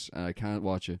service and I can't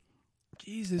watch it.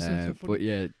 Jesus, that's so funny. But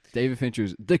yeah, David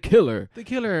Fincher's The Killer. The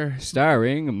Killer.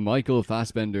 Starring Michael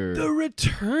Fassbender. The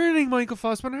returning Michael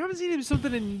Fassbender. I haven't seen him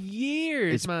something in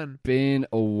years, It's man. been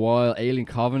a while. Alien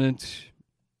Covenant.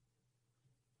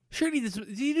 Surely did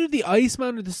he do the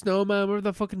Iceman or the Snowman? Whatever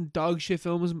that fucking dog shit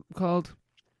film was called.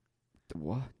 The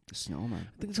what? The Snowman?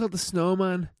 I think it's called The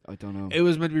Snowman. I don't know. It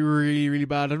was meant to be really, really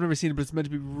bad. I've never seen it, but it's meant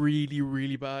to be really,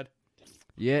 really bad.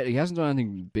 Yeah, he hasn't done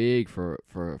anything big for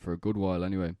a good while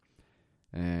anyway.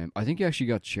 I think he actually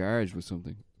got charged with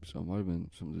something, so it might have been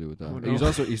something to do with that. Oh,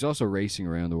 no. He's also racing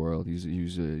around the world. He's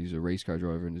a race car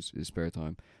driver in his spare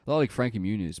time. A lot like Frankie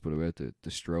Muniz, but about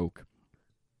the stroke.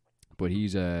 But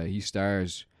he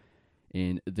stars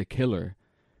in The Killer,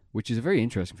 which is a very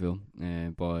interesting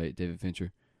film by David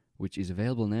Fincher, which is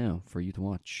available now for you to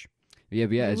watch. But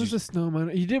yeah. What was The Snowman?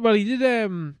 He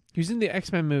was in the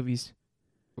X-Men movies.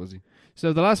 Was he?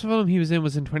 So the last film he was in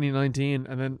was in 2019,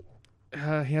 and then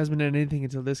he hasn't been in anything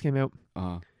until this came out.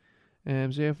 Uh-huh.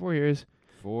 So yeah, 4 years.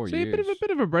 4 So years. a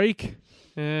bit of a break.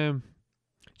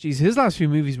 Geez, his last few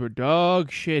movies were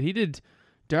dog shit. He did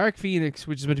Dark Phoenix,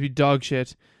 which is meant to be dog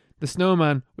shit. The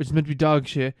Snowman, which is meant to be dog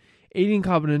shit. Alien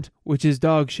Covenant, which is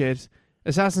dog shit.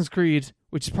 Assassin's Creed,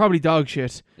 which is probably dog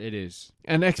shit. It is.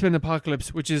 And X-Men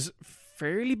Apocalypse, which is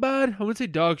fairly bad. I wouldn't say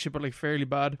dog shit, but like fairly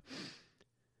bad.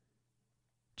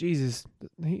 Jesus,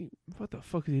 what the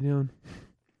fuck is he doing?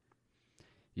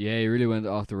 Yeah, he really went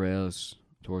off the rails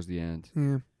towards the end.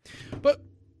 Yeah. But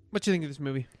what do you think of this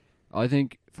movie? I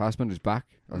think Fassbender's back.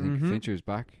 I think Mhm. Fincher's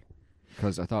back.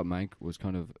 Because I thought Mank was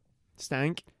kind of...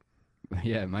 Stank.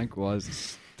 Yeah, Mank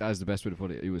was... That's the best way to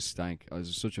put it. It was stank. It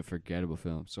was such a forgettable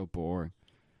film. So boring.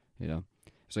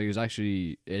 So he was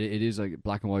actually... It is like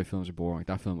black and white films are boring.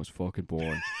 That film was fucking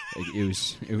boring.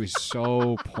 It was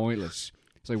so pointless.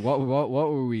 It's like, what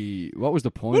was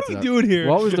the point? What are we doing here?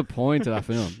 What was the point of that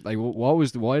film? Like,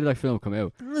 why did that film come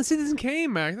out? Citizen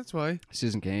Kane, Mark. That's why.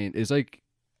 Citizen Kane. It's like...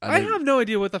 I have no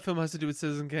idea what that film has to do with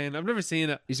Citizen Kane. I've never seen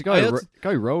it. He's a guy who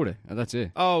wrote it, and that's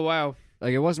it. Oh, wow.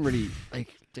 Like, it wasn't really...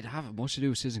 Like, did it have much to do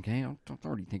with Citizen Kane? I don't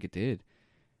really think it did.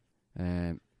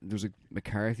 There was like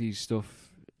McCarthy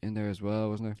stuff in there as well,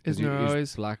 wasn't there? Isn't there he was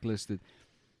always? blacklisted.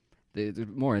 There's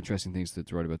more interesting things to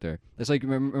write about there. It's like,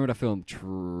 remember that film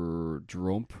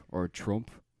Trump?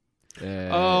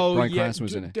 Bryan Cranston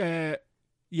was in it.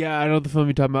 Yeah, I know the film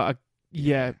you're talking about.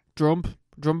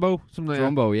 Drumbo, something like that.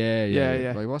 Drumbo, yeah.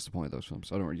 Yeah. Like, what's the point of those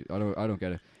films? I don't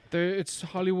get it. It's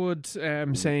Hollywood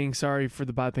saying sorry for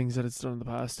the bad things that it's done in the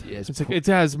past. Yeah, it's like it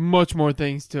has much more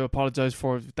things to apologize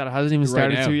for that it hasn't even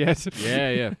started now. to yet.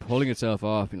 Yeah, pulling itself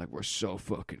off, being like, we're so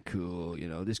fucking cool.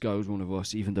 This guy was one of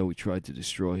us, even though we tried to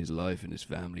destroy his life and his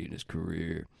family and his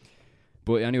career.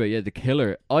 But anyway, yeah, The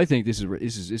Killer. I think this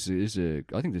is a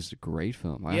great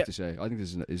film. I have to say, I think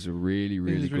this is a really,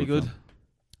 really good film.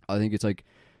 I think it's like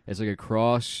a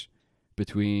cross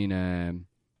between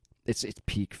it's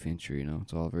peak Fincher,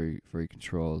 It's all very, very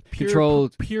controlled.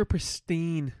 Pure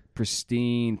pristine,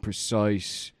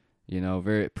 precise,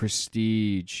 very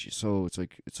prestige. So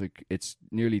it's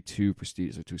nearly too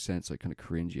prestige, like to a sense, like kind of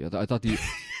cringy. I thought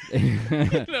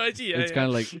it's kind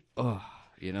of like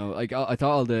like I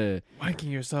thought all the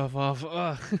wanking yourself off.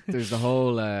 There's the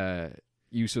whole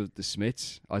use of the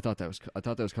Smiths. I thought that was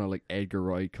kind of like Edgar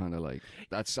Wright, kind of like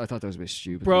I thought that was a bit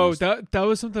stupid. Bro, that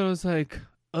was something I was like,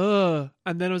 and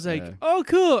then I was like, oh,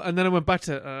 cool, and then I went back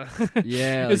to,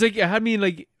 yeah. It was like it had me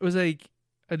like, it was like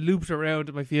I looped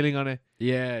around my feeling on it.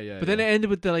 Yeah. But then it ended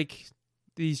with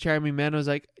these charming men. I was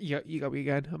like, yeah, you got me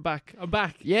again. I'm back.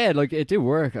 Yeah, like it did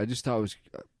work. I just thought it was,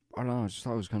 I don't know. I just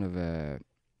thought it was kind of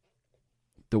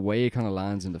the way it kind of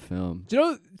lands in the film. Do you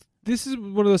know? This is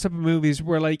one of those type of movies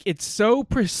where like it's so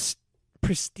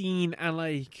pristine and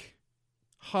like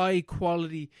high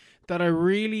quality that I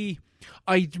really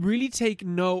take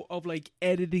note of like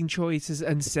editing choices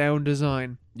and sound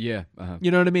design. Yeah.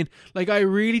 You know what I mean? Like I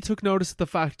really took notice of the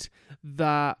fact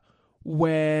that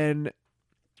when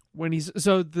he's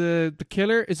the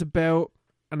killer is about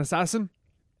an assassin,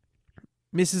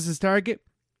 misses his target,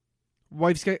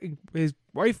 his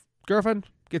girlfriend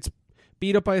gets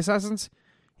beat up by assassins.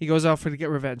 He goes off to get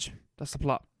revenge. That's the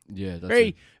plot. Yeah, that's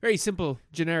very, very simple,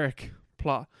 generic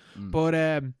plot. But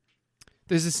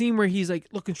there's a scene where he's like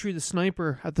looking through the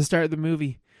sniper at the start of the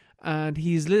movie, and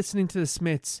he's listening to the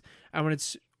Smiths,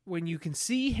 and when you can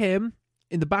see him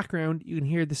in the background, you can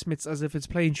hear the Smiths as if it's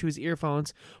playing through his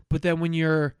earphones, but then when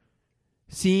you're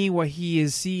seeing what he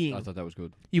is seeing, I thought that was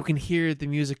good. You can hear the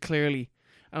music clearly.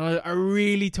 And I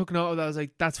really took note of that. I was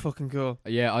like, that's fucking cool.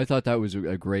 Yeah, I thought that was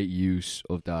a great use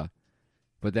of that.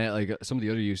 But then, like, some of the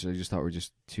other uses I just thought were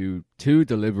just too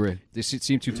deliberate. It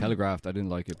seemed too telegraphed. I didn't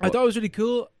like it. I thought it was really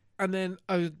cool, and then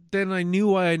I knew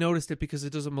why I noticed it, because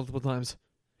it does it multiple times.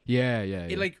 Yeah.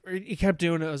 He kept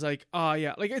doing it. I was like, oh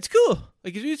yeah, like it's cool.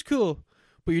 Like it is cool,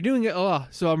 but you're doing it a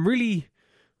lot. So I'm really...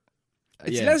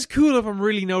 It's less cool if I'm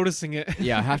really noticing it.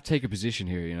 Yeah, I have to take a position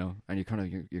here, you know, and you kind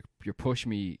of you're pushing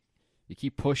me. You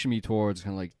keep pushing me towards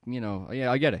kind of like, you know, yeah,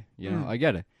 I get it, you know, I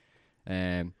get it.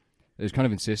 It was kind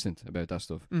of insistent about that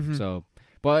stuff. Mm-hmm. So,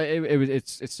 but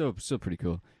it's still pretty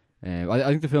cool. I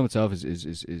think the film itself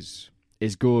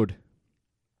is good.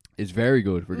 It's very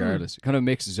good, regardless. It kind of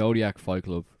mixes Zodiac, Fight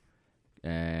Club,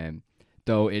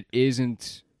 though it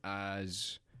isn't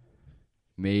as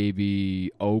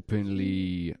maybe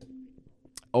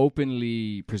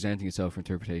openly presenting itself for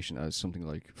interpretation as something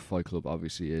like Fight Club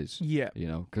obviously is. Yeah. You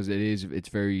know, because it's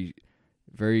very,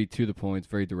 very to the point,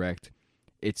 very direct.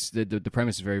 It's the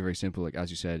premise is very, very simple. Like,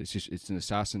 as you said, it's an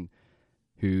assassin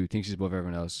who thinks he's above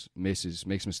everyone else, misses,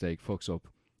 makes a mistake, fucks up,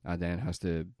 and then has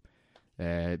to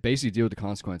basically deal with the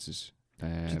consequences. Do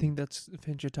you think that's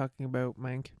Fincher talking about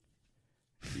Mank?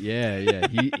 Yeah.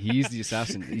 He's the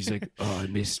assassin. He's like, oh, I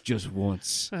missed just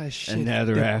once. Oh, shit. And now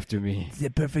they're after me. It's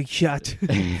the perfect shot.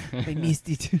 I missed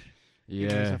it.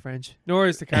 Yeah. French. Nor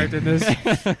is the character in this.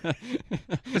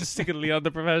 Just sticking Leon the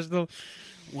professional.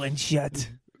 One shot.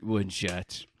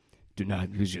 Do not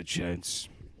lose your chance.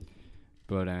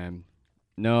 But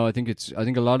no, I think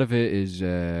a lot of it is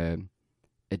a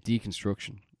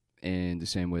deconstruction in the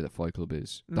same way that Fight Club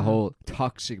is. The whole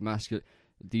toxic masculine.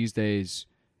 These days,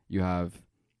 you have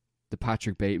the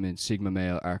Patrick Bateman Sigma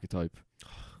male archetype.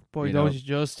 Boy, don't you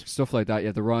just... Stuff like that.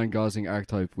 Yeah, the Ryan Gosling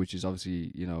archetype, which is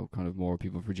obviously, you know, kind of more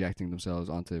people projecting themselves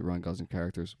onto Ryan Gosling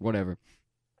characters. Whatever.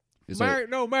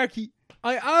 Marky,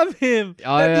 I am him.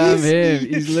 I am him.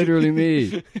 He's literally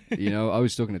me. You know, I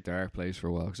was stuck in a dark place for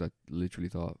a while because I literally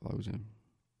thought I was him.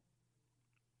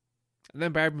 And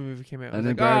then Bergman movie came out. And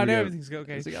then now everything's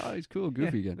okay. It's like, oh, he's cool,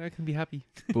 goofy again. I can be happy.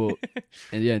 But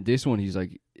and yeah, this one he's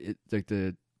like,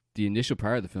 the initial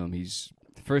part of the film, he's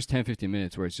the first 10-15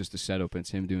 minutes where it's just a setup and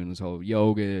it's him doing this whole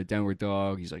yoga, downward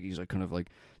dog. He's like kind of like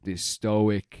this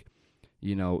stoic,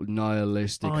 you know,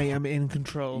 nihilistic. I am in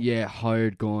control. Yeah,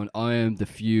 hired gun. I am the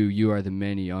few, you are the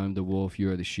many. I am the wolf, you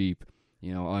are the sheep.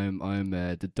 You know, I'm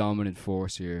the dominant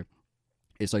force here.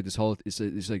 It's like this whole,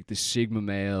 it's like this Sigma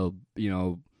male, you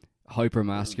know, hyper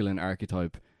masculine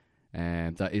archetype,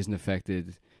 that isn't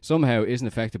affected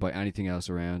by anything else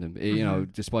around him. You know,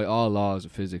 despite all laws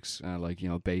of physics and like, you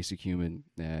know, basic human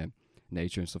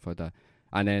nature and stuff like that.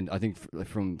 And then I think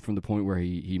from the point where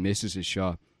he misses his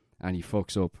shot and he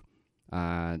fucks up,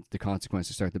 and the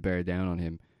consequences start to bear down on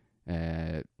him.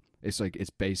 It's like it's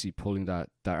basically pulling that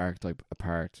archetype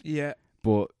apart. Yeah,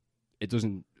 but it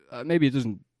doesn't. Maybe it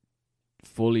doesn't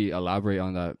fully elaborate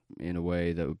on that in a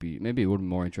way that would be. Maybe it would be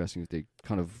more interesting if they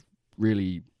kind of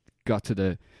really got to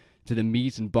the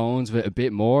meat and bones of it a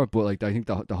bit more. But like I think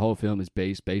the whole film is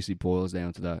basically boils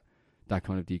down to that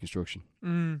kind of deconstruction.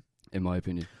 In my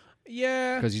opinion.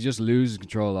 Yeah, because he just loses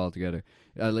control altogether.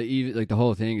 Even like the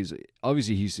whole thing is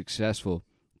obviously he's successful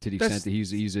to the extent that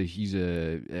he's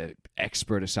a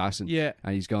expert assassin. Yeah,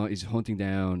 and he's hunting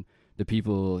down the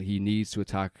people he needs to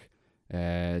attack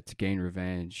to gain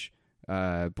revenge.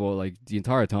 But like the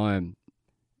entire time,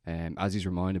 as he's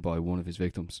reminded by one of his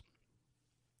victims,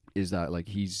 is that like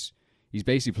he's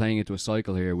basically playing into a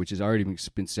cycle here, which has already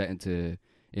been set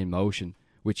in motion,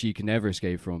 which he can never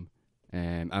escape from.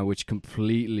 And which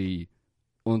completely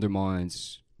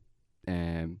undermines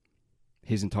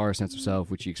his entire sense of self,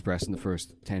 which he expressed in the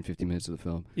first 10-15 minutes of the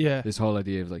film. Yeah, this whole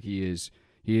idea of like he is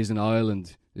an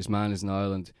island. This man is an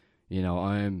island. You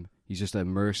know, he's just a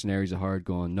mercenary. He's a hard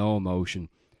gun, no emotion.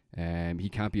 He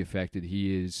can't be affected.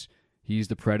 He's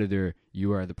the predator.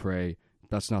 You are the prey.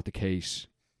 That's not the case.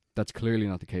 That's clearly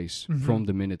not the case from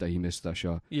the minute that he missed that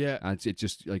shot. Yeah, and it's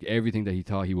just like everything that he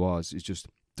thought he was, it just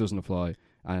doesn't apply.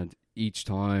 And each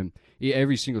time,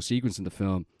 every single sequence in the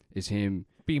film is him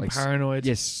being paranoid.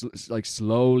 Yes, like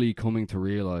slowly coming to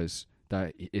realize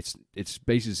that it's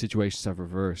basically the situations have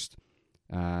reversed,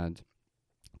 and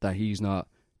that he's not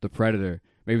the predator.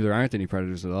 Maybe there aren't any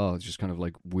predators at all. It's just kind of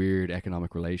like weird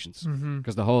economic relations.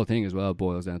 Because the whole thing as well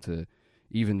boils down to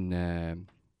even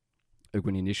like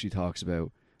when he initially talks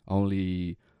about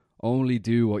only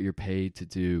do what you're paid to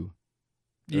do.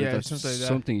 Yeah, that's something like that.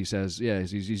 something he says. Yeah,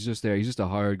 he's just there. He's just a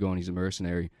hired gun. He's a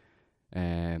mercenary.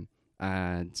 And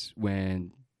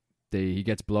when he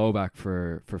gets blowback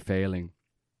for failing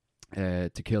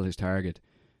to kill his target,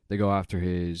 they go after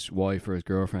his wife or his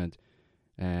girlfriend.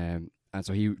 And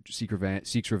so he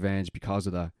seeks revenge because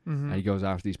of that. And he goes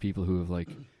after these people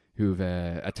who've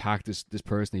attacked this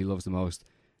person he loves the most.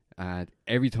 And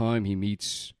every time he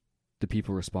meets the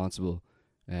people responsible,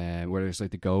 whether it's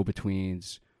like the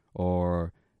go-betweens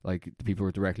or like the people who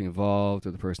are directly involved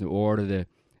or the person who ordered it,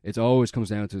 it always comes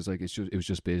down to it was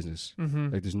just business.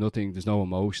 Like there's no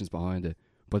emotions behind it,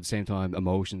 but at the same time,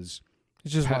 emotions.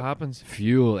 It's just what happens.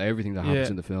 Fuel everything that happens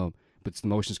in the film, but it's the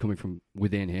emotions coming from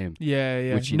within him.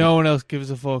 Yeah. Which no one else gives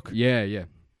a fuck. Yeah.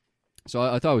 So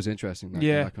I thought it was interesting. In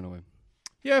that kind of way.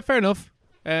 Yeah, fair enough.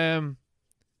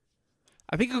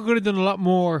 I think I could have done a lot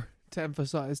more to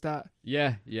emphasize that.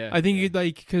 Yeah. I think you'd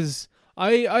because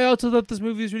I also thought this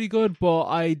movie was really good, but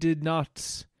I did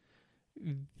not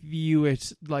view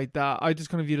it like that. I just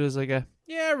kind of viewed it as like a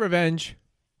revenge,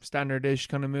 standard-ish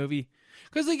kind of movie.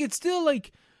 Because it's still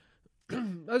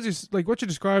that's just what you're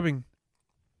describing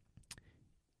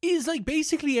is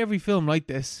basically every film like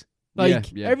this.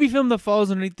 Every film that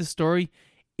falls underneath the story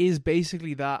is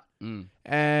basically that.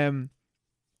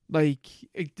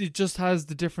 It just has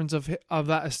the difference of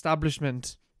that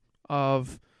establishment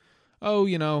of,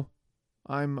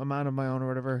 I'm a man of my own or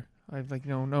whatever. I've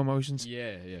no emotions.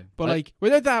 Yeah. But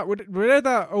without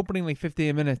that opening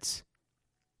 15 minutes,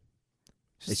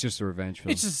 it's just a revenge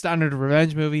film. It's just a standard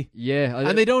revenge movie. Yeah,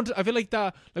 and they don't. I feel like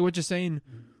that, what you're saying,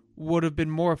 would have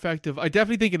been more effective. I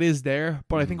definitely think it is there,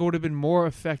 but I think it would have been more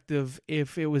effective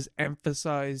if it was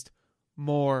emphasized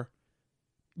more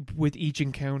with each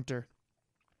encounter.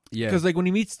 Yeah, because when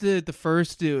he meets the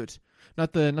first dude,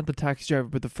 not the taxi driver,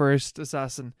 but the first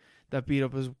assassin that beat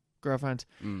up his girlfriend,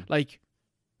 there's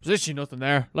literally nothing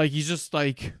there.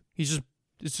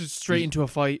 It's just straight into a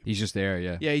fight. He's just there,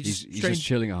 yeah. Yeah, he's just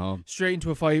chilling at home. Straight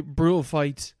into a fight, brutal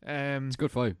fight. It's a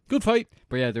good fight. Good fight.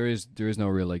 But yeah, there is no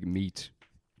real meat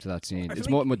to that scene. It's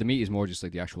more the meat is more just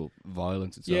the actual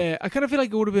violence itself. Yeah, I kind of feel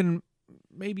like it would have been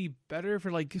maybe better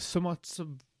for somewhat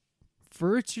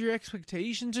subverts your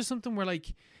expectations or something where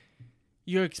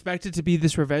you're expected to be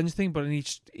this revenge thing, but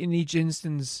in each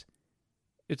instance,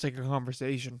 it's like a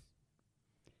conversation.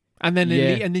 And then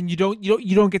and then you don't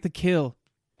get the kill.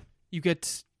 You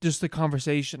get just the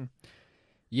conversation.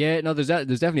 Yeah, no, there's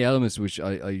definitely elements which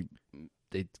they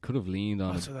could have leaned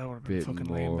on so that would have been fucking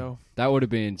more. lame though. That would have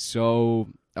been so.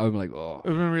 I would have been oh. It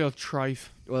would have been real trife.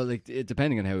 Well,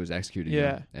 depending on how it was executed.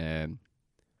 Yeah.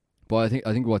 But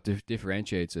I think what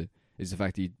differentiates it is the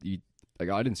fact that you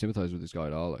I didn't sympathize with this guy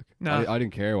at all. No. I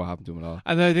didn't care what happened to him at all.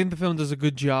 And I think the film does a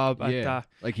good job at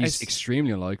that. He's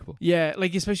extremely unlikable. Yeah,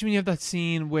 especially when you have that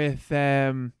scene with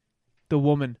the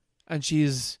woman and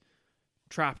she's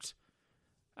trapped,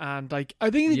 and I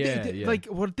think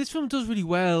what this film does really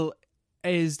well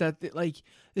is that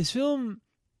this film's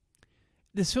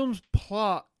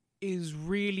plot is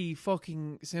really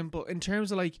fucking simple in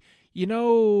terms of say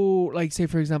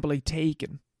for example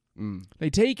Taken.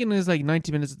 Taken is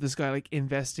 90 minutes of this guy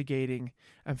investigating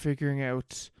and figuring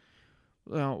out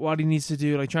what he needs to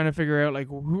do, trying to figure out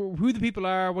who the people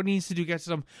are, what he needs to do, get to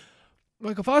them.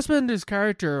 Michael Fassbender's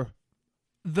character,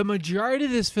 the majority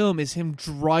of this film is him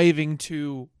driving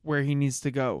to where he needs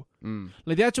to go.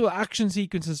 The actual action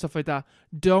sequence and stuff like that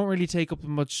don't really take up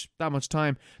that much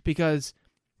time because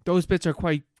those bits are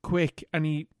quite quick and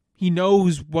he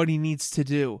knows what he needs to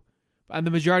do. And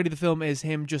the majority of the film is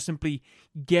him just simply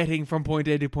getting from point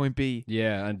A to point B.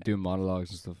 Yeah, and doing monologues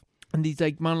and stuff. And these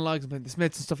monologues about the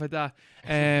Smiths and stuff like that.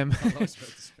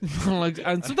 Monologues,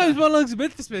 and sometimes monologues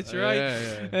about the Smiths,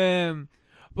 right? Yeah.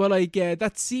 But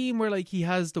that scene where he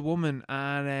has the woman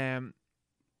and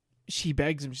she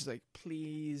begs him, she's like,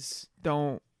 please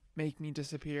don't make me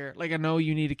disappear. I know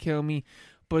you need to kill me,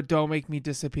 but don't make me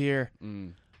disappear.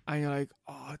 And you're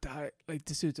oh, that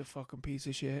this dude's a fucking piece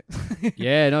of shit.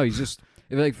 Yeah, no, he's just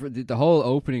for the whole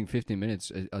opening 15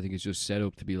 minutes. I think it's just set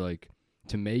up to be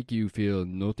to make you feel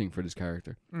nothing for this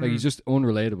character. He's just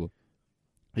unrelatable.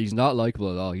 He's not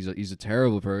likable at all. He's a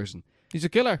terrible person. He's a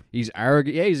killer. He's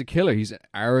arrogant. Yeah, he's a killer. He's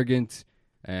arrogant.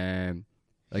 He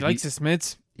likes the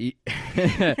Smiths.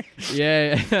 Yeah.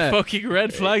 Fucking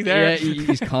red flag there. Yeah,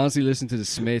 he's constantly listening to the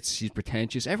Smiths. He's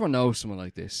pretentious. Everyone knows someone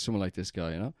like this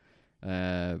guy, you know.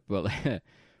 But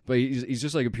he's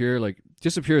just a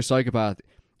pure psychopath,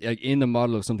 in the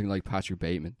model of something like Patrick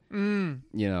Bateman.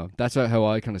 You know, that's how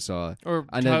I kind of saw it. Or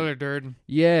Tyler Durden.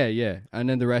 Yeah. And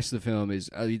then the rest of the film is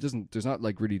there's not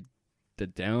really the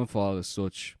downfall as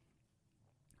such.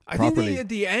 I properly. think at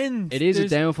the end It is a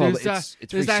downfall, but there's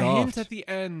it's there's very that soft. hint at the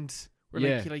end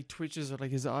where he like twitches or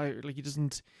like his eye, like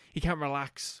he can't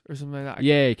relax or something like that.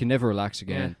 Yeah, he can never relax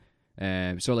again.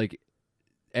 So like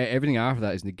everything after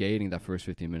that is negating that first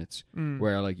 15 minutes,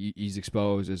 where like he's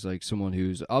exposed as like someone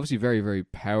who's obviously very, very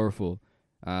powerful,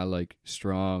 like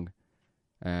strong,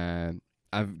 I'm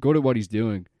good at what he's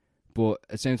doing, but at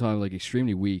the same time like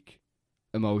extremely weak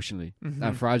emotionally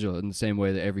and fragile in the same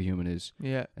way that every human is.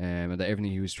 Yeah. And that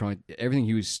everything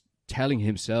he was telling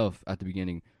himself at the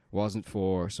beginning wasn't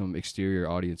for some exterior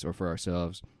audience or for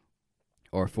ourselves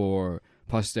or for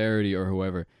posterity or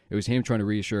whoever. It was him trying to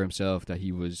reassure himself that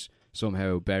he was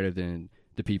somehow better than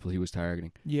the people he was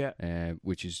targeting. Yeah.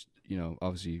 Which is,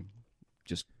 obviously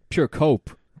just pure cope.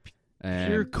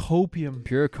 Pure copium.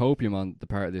 Pure copium on the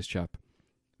part of this chap.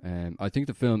 I think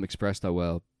the film expressed that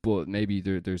well, but maybe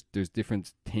there's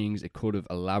different things it could have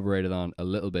elaborated on a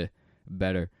little bit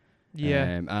better. Yeah.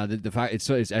 And the fact it's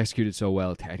executed so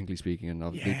well, technically speaking, and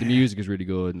the music is really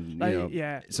good,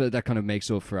 and so that kind of makes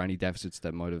up for any deficits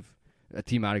that might have,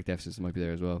 thematic deficits that might be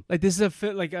there as well. Like this is a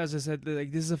film, like as I said,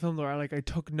 like this is a film where I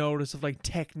took notice of like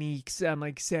techniques and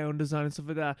like sound design and stuff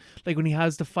like that. Like when he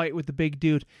has the fight with the big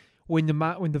dude, when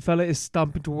the fella is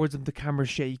stomping towards him, the camera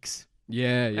shakes.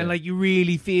 Yeah. And like you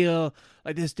really feel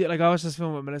like this dude. Like I was just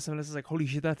filming with Melissa, and Melissa's like, "Holy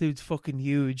shit, that dude's fucking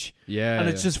huge." Yeah. And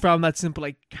it's just from that simple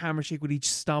like camera shake with each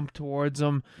stomp towards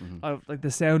him, like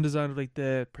the sound design of like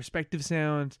the perspective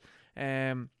sound,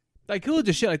 like cool,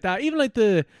 just shit like that. Even like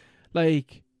the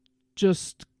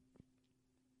just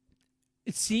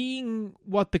seeing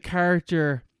what the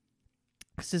character.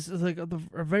 This is like a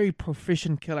very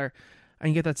proficient killer, and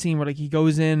you get that scene where like he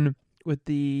goes in with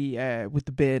the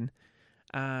bin,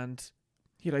 and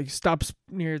he like stops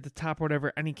near the tap or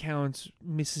whatever, and he counts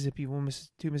Mississippi 1,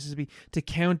 Mississippi 2, Mississippi to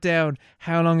count down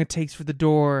how long it takes for the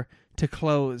door to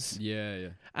close. Yeah.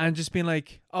 And just being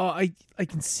like, oh, I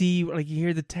can see, like you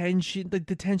hear the tension, like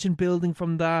the tension building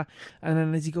from that, and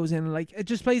then as he goes in, like it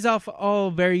just plays off all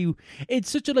very.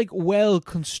 It's such a like well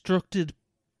constructed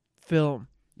film.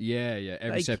 Yeah.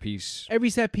 Every set piece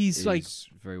like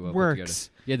very well works. put together.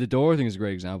 Yeah, the door thing is a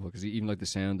great example because even like the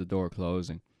sound of the door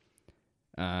closing,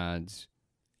 and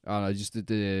I don't know, just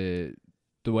the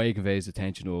way it conveys the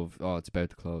tension of it's about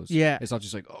to close. Yeah, it's not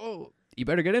just like you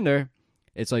better get in there.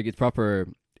 It's like it's proper.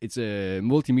 It's a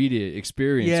multimedia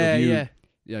experience. Of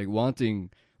you, like wanting,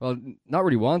 well, not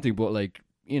really wanting, but like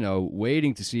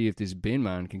waiting to see if this bin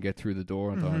man can get through the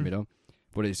door on time.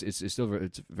 But it's still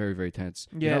it's very, very tense.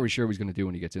 Yeah. You're not really sure what he's going to do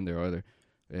when he gets in there either.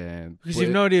 Because you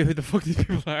have no idea who the fuck these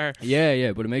people are.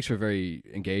 Yeah, but it makes for a very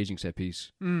engaging set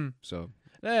piece. So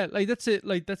like that's it.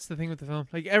 Like that's the thing with the film.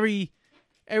 Like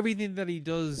everything that he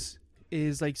does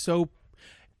is like so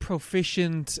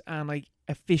proficient and like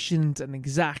efficient and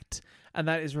exact, and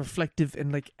that is reflective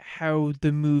in like how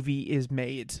the movie is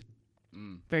made.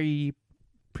 Very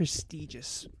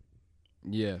prestigious.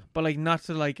 Yeah, but like not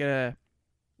to like a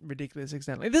ridiculous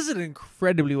extent. Like this is an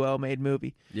incredibly well made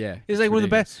movie. Yeah, it's like one of the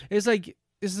best. It's like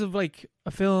this is like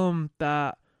a film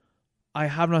that I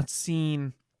have not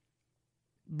seen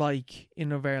like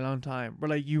in a very long time. Where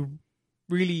like you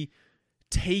really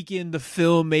take in the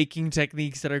filmmaking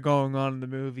techniques that are going on in the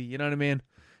movie. You know what I mean?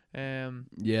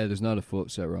 Yeah, there's not a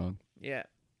foot set wrong. Yeah,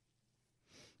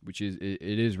 which is it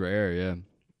is rare. Yeah,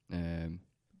 and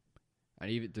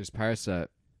even there's parts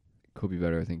that could be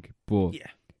better, I think. But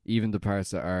even the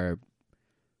parts that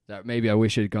maybe I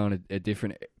wish it had gone a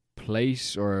different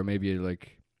place, or maybe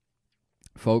like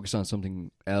focus on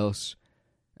something else.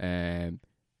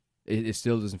 It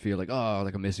still doesn't feel like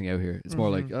like I'm missing out here. It's more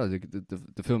like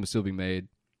the film is still being made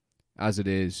as it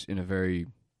is in a very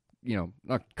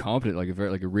not competent, like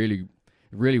a really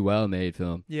really well made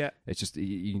film. Yeah, it's just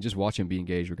you can just watch and be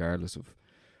engaged regardless of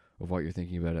what you're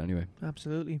thinking about it. Anyway,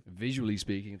 absolutely. Visually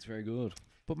speaking, it's very good.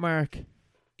 But Mark,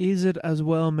 is it as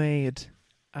well made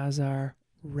as our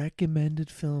recommended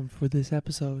film for this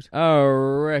episode?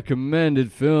 Our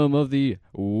recommended film of the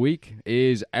week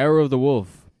is Hour of the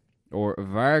Wolf, or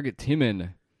Varg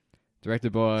Timmen,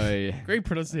 directed by great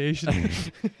pronunciation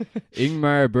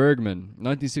Ingmar Bergman.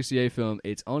 1968 film.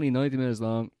 It's only 90 minutes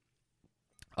long.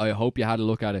 I hope you had a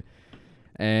look at it.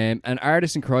 An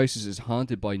artist in crisis is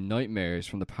haunted by nightmares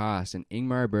from the past in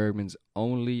Ingmar Bergman's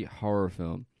only horror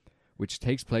film, which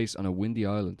takes place on a windy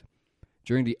island.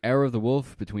 During the Hour of the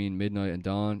Wolf, between midnight and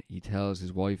dawn, he tells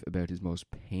his wife about his most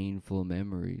painful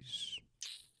memories.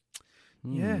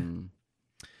 Yeah.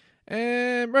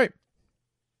 Right.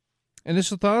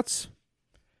 Initial thoughts?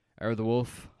 Hour of the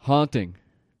Wolf, haunting.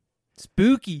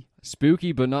 Spooky.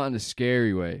 Spooky, but not in a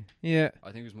scary way. Yeah.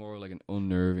 I think it was more like an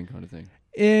unnerving kind of thing.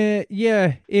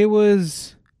 Yeah, it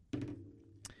was.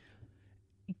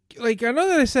 like I know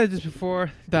that I said this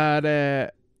before that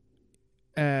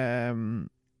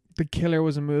The Killer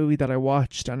was a movie that I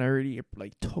watched and I really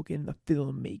like took in the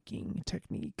filmmaking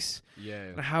techniques. Yeah.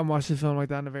 And I haven't watched a film like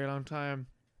that in a very long time.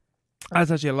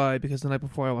 That's actually a lie because the night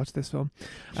before I watched this film,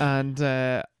 and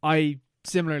I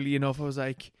similarly enough I was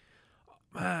like,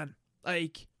 man,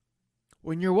 like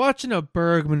when you're watching a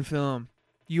Bergman film,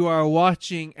 you are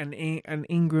watching an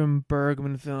Ingram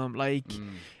Bergman film. Like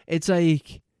it's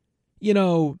like, you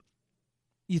know,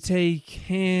 you take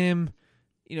him,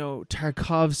 you know,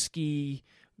 Tarkovsky,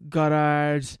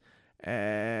 Goddard.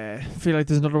 Feel like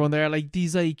there's another one there. Like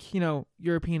these, like, you know,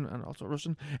 European and also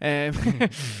Russian. Like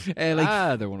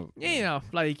they're one of you know,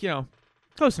 like, you know,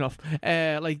 close enough.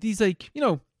 Like these, like, you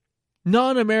know,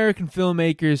 non-American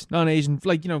filmmakers, non-Asian,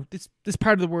 like, you know, this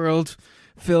part of the world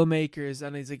filmmakers,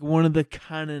 and it's like one of the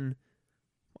canon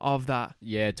of that.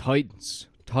 Yeah, Titans.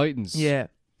 Yeah,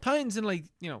 Titans in, like,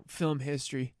 you know, film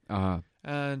history. Uh-huh.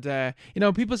 And you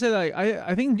know, people say that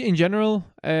I think in general,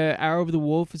 Hour of the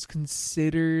Wolf is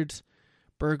considered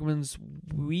Bergman's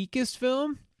weakest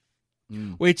film,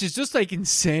 which is just like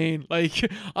insane.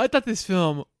 Like I thought this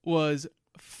film was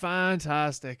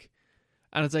fantastic,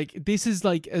 and it's like this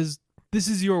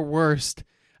is your worst,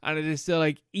 and it is still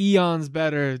like eons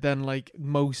better than like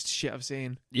most shit I've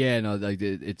seen. Yeah, no, like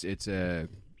it's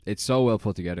so well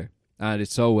put together, and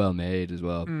it's so well made as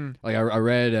well. Like I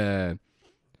read,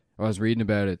 I was reading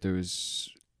about it. There was,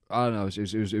 I don't know,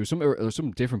 it was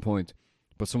some different point,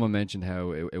 but someone mentioned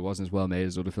how it wasn't as well made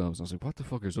as other films. And I was like, what the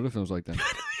fuck is other films like then?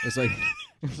 It's like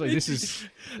this is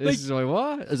like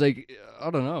what? It's like, I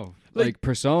don't know. Like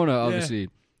Persona obviously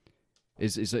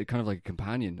is like kind of like a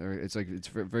companion, or it's like it's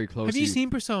very close. Have you seen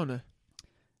Persona?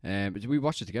 But we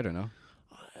watched it together, no?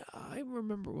 I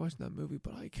remember watching that movie,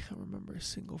 but I can't remember a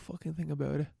single fucking thing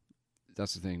about it.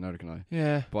 That's the thing, neither can I.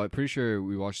 Yeah. But I'm pretty sure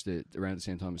we watched it around the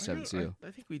same time as Seventh Seal.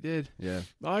 I think we did. Yeah.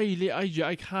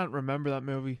 I can't remember that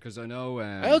movie. Because I know...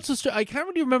 I can't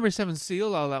really remember Seventh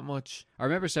Seal all that much. I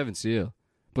remember Seventh Seal.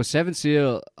 But Seventh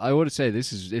Seal, I would say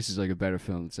this is like a better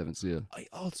film than Seventh Seal. I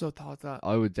also thought that.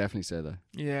 I would definitely say that.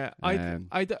 Yeah.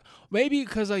 Maybe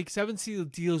because like Seventh Seal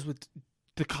deals with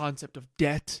the concept of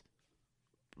death,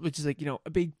 which is like, you know, a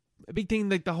big thing.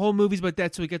 Like the whole movie's about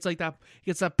death, so he gets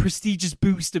that prestigious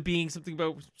boost of being something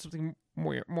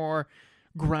more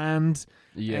grand.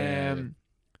 Yeah.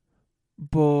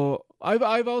 But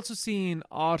I've also seen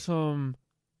Autumn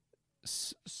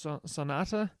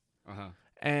Sonata. Uh-huh.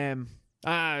 Yeah.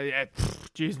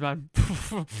 Jeez, man.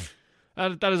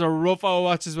 that is a rough old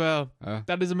watch as well.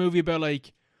 That is a movie about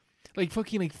like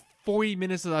fucking like 40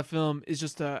 minutes of that film is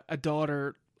just a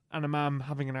daughter and a mom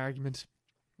having an argument.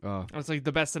 Oh. It's like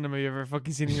the best cinema you've ever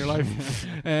fucking seen in your life.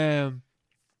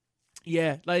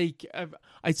 Yeah, like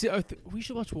we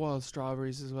should watch Wild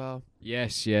Strawberries as well.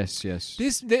 Yes.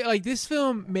 This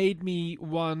film made me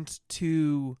want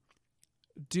to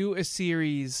do a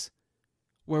series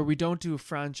where we don't do a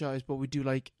franchise, but we do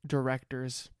like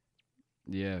directors.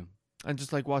 Yeah. And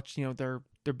just like watch, you know, their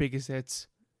biggest hits.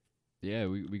 Yeah,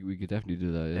 we could definitely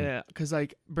do that. Yeah, because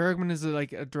like Bergman is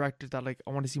a director that like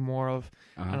I want to see more of,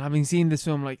 and having seen this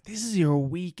film, like this is your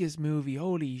weakest movie.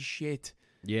 Holy shit!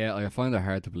 Yeah, like, I find that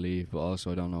hard to believe, but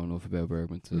also I don't know enough about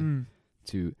Bergman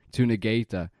to negate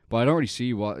that. But I don't really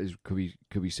see what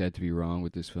could be said to be wrong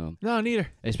with this film. No, neither.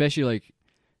 Especially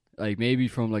like maybe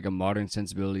from like a modern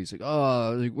sensibility. It's like,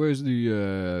 oh, like where's the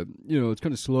you know, it's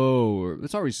kind of slow, or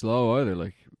it's not really slow either.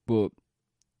 Like, but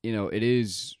you know, it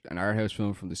is an art house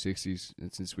film from the 60s.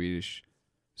 It's in Swedish.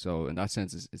 So in that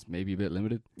sense, it's maybe a bit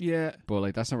limited. Yeah. But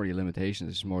like, that's not really a limitation.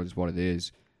 It's more just what it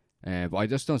is. But I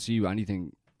just don't see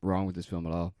anything wrong with this film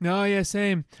at all. No, yeah,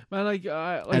 same. Man, like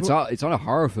it's not a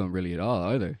horror film really at all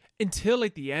either. Until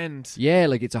like the end. Yeah,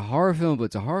 like it's a horror film, but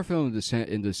it's a horror film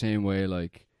in the same way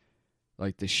like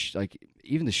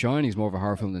even The Shining is more of a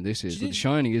horror film than this is. But The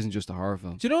Shining isn't just a horror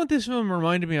film. Do you know what this film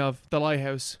reminded me of? The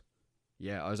Lighthouse.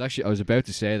 Yeah, I was about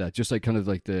to say that. Just like kind of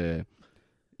like the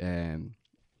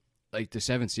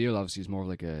Seventh Seal obviously is more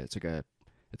like it's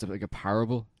like a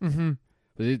parable. Mm-hmm.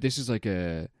 But this is like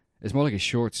it's more like a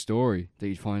short story that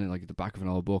you'd find in like at the back of an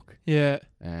old book. Yeah.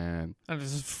 And it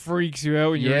just freaks you out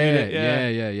when you read it.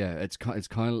 Yeah. It's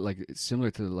kind of like it's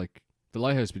similar to like The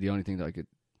Lighthouse, but the only thing that I could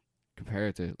compare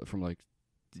it to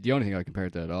the only thing I compare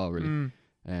it to at all really.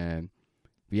 But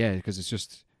yeah, because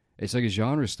it's like a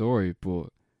genre story, but.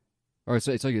 Or it's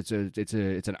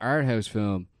an art house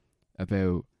film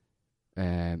about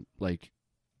like,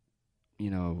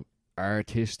 you know,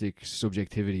 artistic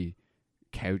subjectivity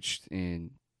couched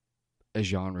in a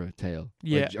genre tale.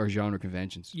 Yeah. Or genre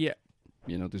conventions. Yeah.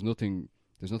 You know, there's nothing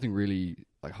There's nothing really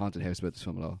like haunted house about this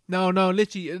film at all. No,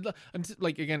 literally, until,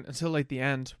 like again until like the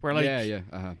end, where like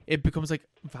it becomes like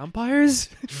vampires.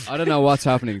 I don't know what's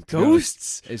happening.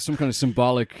 Ghosts. It's some kind of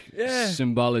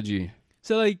symbology.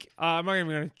 So like, I'm not even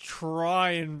gonna try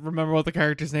and remember what the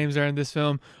characters' names are in this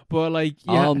film, but like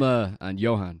Alma and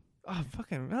Johan. Oh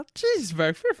fucking well, Jesus,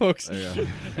 very fair folks. Oh,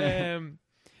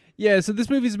 yeah. So this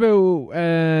movie's about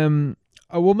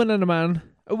a woman and a man.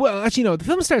 Well, actually, no. The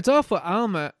film starts off with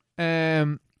Alma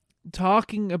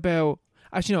talking about.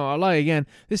 Actually, no. I'll lie again.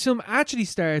 This film actually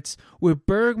starts with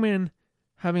Bergman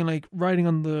having like writing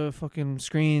on the fucking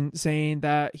screen saying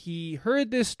that he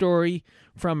heard this story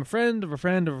from a friend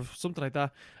or something like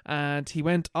that, and he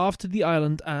went off to the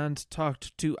island and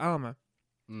talked to Alma.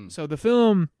 So the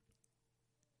film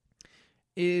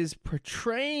is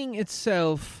portraying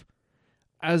itself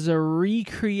as a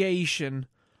recreation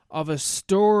of a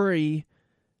story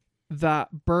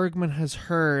that Bergman has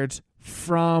heard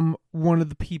from one of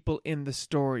the people in the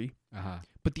story.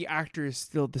 But the actor is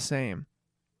still the same.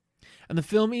 And the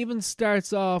film even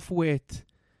starts off with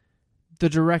the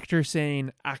director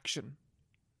saying action.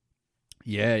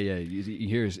 Yeah. You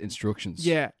hear his instructions.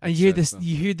 Yeah, and you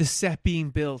hear the set being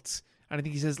built, and I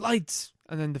think he says lights,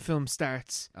 and then the film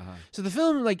starts. So the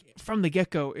film, like from the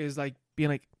get-go, is like being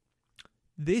like,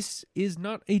 this is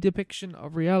not a depiction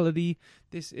of reality.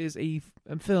 This is a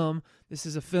film. This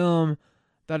is a film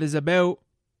that is about,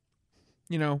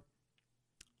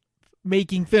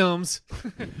 making films,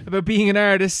 about being an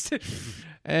artist.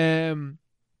 And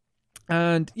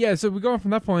yeah, so we go on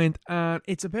from that point, and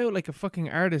it's about like a fucking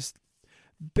artist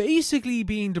basically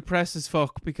being depressed as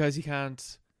fuck because he can't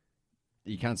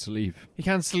sleep. He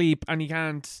can't sleep, and he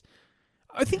can't.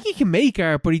 I think he can make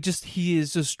art, but he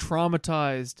is just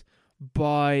traumatized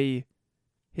by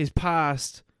his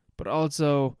past, but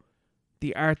also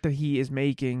the art that he is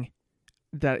making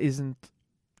that isn't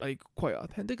like quite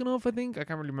authentic enough. I think I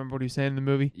can't really remember what he was saying in the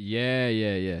movie.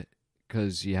 Yeah.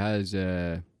 Because he has,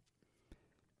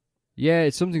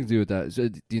 it's something to do with that. So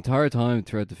the entire time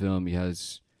throughout the film, he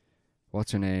has,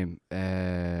 what's her name?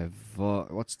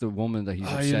 What's the woman that he's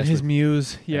obsessed with? His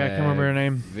muse. Yeah, I can't remember her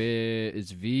name.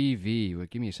 It's VV. Wait,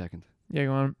 give me a second. Yeah,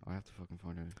 go on. I have to fucking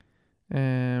find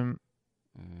her.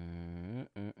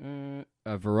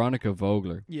 Veronica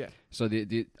Vogler. Yeah. So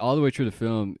the all the way through the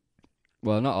film,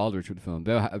 well, not all the way through the film,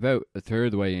 about a third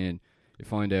of the way in, you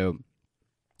find out.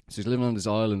 So he's living on this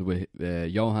island with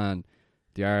Johan,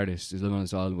 the artist. He's living on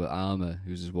this island with Alma,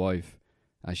 who's his wife,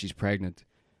 and she's pregnant.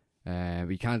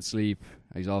 He can't sleep.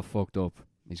 He's all fucked up.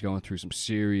 He's going through some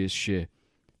serious shit.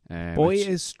 Boy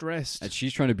is stressed. And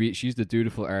she's the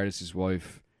dutiful artist's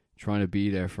wife, trying to be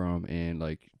there for him and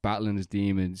like battling his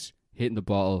demons, hitting the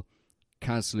bottle,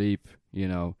 can't sleep.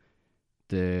 The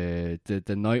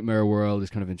nightmare world is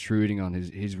kind of intruding on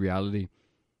his reality.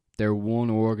 They're one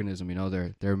organism,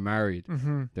 they're married.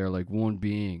 Mm-hmm. They're like one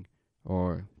being,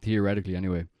 or theoretically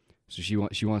anyway. So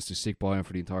she wants to stick by him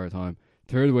for the entire time.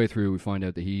 Third way through, we find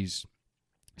out that he's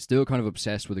still kind of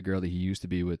obsessed with a girl that he used to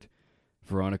be with,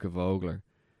 Veronica Vogler.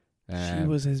 She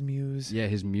was his muse. Yeah,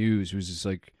 his muse, who's this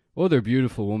like other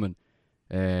beautiful woman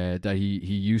that he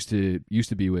used to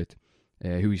be with,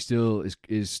 who he still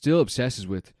is still obsesses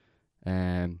with,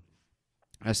 and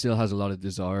still has a lot of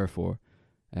desire for.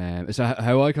 So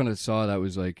how I kind of saw that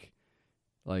was like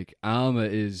Alma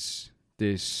is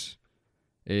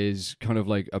kind of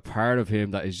like a part of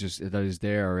him that is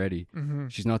there already. Mm-hmm.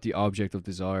 She's not the object of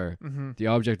desire. Mm-hmm. The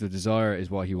object of desire is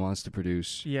what he wants to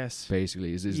produce. Yes,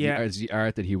 basically, is the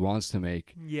art that he wants to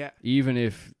make. Yeah. Even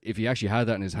if he actually had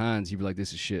that in his hands, he'd be like,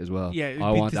 "This is shit as well." Yeah,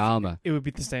 I want Alma. It would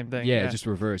be the same thing. Yeah, just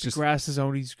reverse. The grass is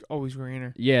always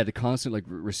greener. Yeah, the constant like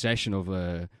recession of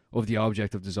the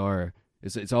object of desire.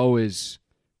 It's always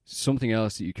something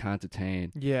else that you can't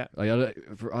attain. Yeah. Like I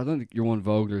don't think your one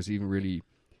Vogler is even really.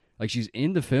 Like, she's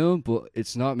in the film, but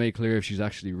it's not made clear if she's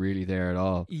actually really there at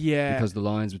all. Yeah. Because the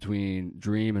lines between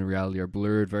dream and reality are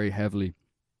blurred very heavily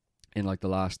in, like, the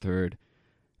last third.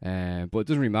 But it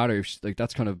doesn't really matter if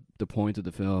that's kind of the point of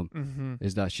the film, mm-hmm.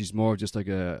 is that she's more just like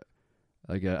a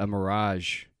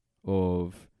mirage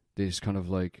of this kind of,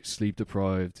 like,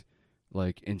 sleep-deprived,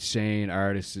 like, insane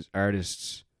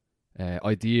artist's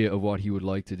idea of what he would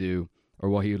like to do, or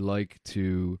what he would like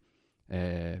to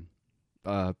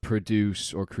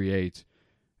produce or create,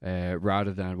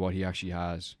 rather than what he actually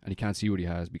has. And he can't see what he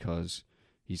has because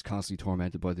he's constantly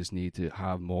tormented by this need to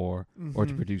have more, mm-hmm. or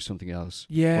to produce something else,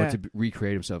 or to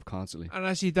recreate himself constantly. And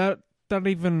actually that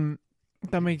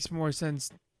makes more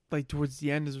sense, like towards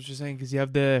the end, is what you're saying, because you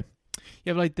have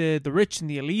like the rich and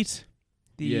the elite,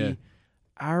 the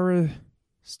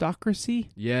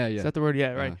aristocracy. Yeah. Is that the word?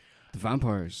 Yeah, right. The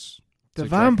vampires. The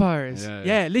like vampires. Yeah,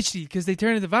 Yeah, literally, because they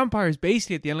turn into vampires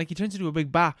basically at the end. Like, he turns into a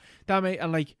big bat.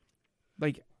 And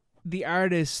like the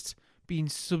artist being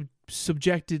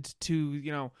subjected to,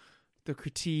 you know, the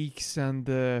critiques and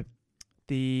the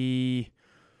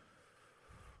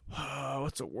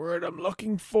what's the word I'm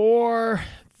looking for?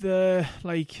 The,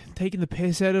 like, taking the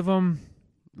piss out of him.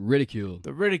 Ridicule.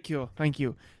 The ridicule. Thank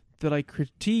you. The, like,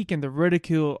 critique and the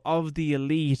ridicule of the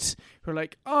elite who are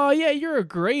like, oh yeah, you're a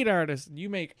great artist and you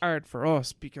make art for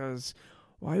us, because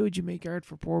why would you make art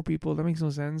for poor people? That makes no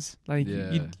sense. Like,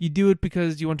 you do it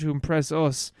because you want to impress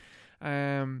us.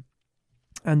 And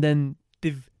then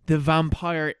the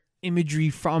vampire imagery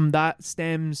from that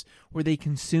stems where they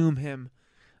consume him.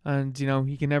 And, you know,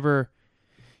 he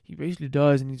basically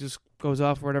dies and he just goes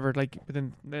off or whatever, like,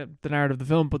 within the narrative of the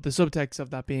film. But the subtext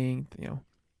of that being, you know,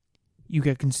 you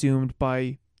get consumed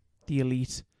by the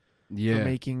elite for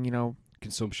making, you know,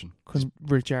 consumption.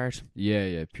 Rich art.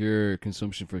 Yeah, pure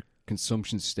consumption for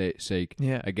consumption's sake.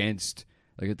 Yeah. Against,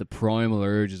 like, the primal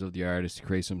urges of the artist to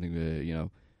create something, you know,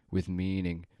 with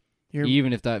meaning.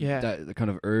 Even if that the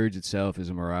kind of urge itself is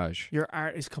a mirage. Your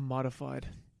art is commodified.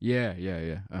 Yeah.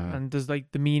 And there's,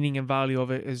 like, the meaning and value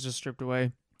of it is just stripped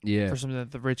away. Yeah. For something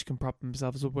that the rich can prop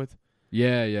themselves up with.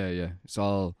 Yeah. It's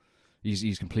all,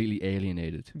 he's completely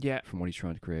alienated. Yeah. From what he's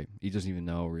trying to create. He doesn't even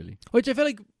know, really. Which I feel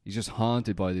like he's just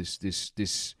haunted by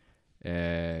this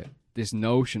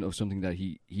notion of something that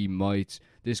he might,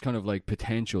 this kind of, like,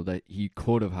 potential that he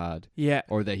could have had. Yeah.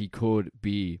 Or that he could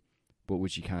be, but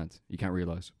which he can't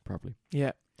realize properly.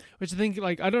 Yeah. Which I think,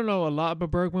 like, I don't know a lot about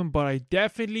Bergman, but I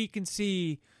definitely can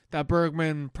see that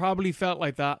Bergman probably felt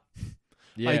like that.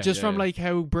 Yeah. Like, just from like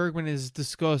how Bergman is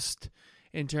discussed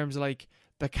in terms of, like,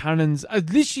 the canons.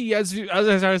 Literally, as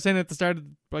I started saying at the start of,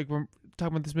 like, we're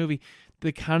talking about this movie,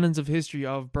 the canons of history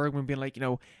of Bergman being, like, you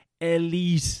know,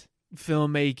 elite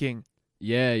filmmaking.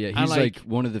 Yeah. He's like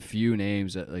one of the few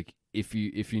names that, like, if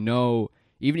you know,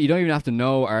 even you don't even have to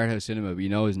know art house cinema, but you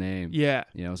know his name. Yeah.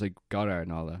 You know, it's like Godard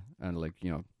and all that, and, like,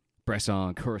 you know,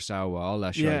 Bresson, Kurosawa, all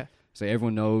that shit. Yeah. So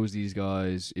everyone knows these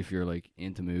guys if you're, like,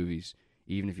 into movies,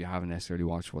 even if you haven't necessarily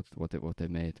watched what they've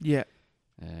made. Yeah.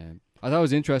 I thought it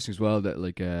was interesting as well that,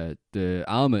 like, the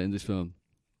Alma in this film,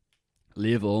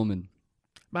 Liv Ullmann,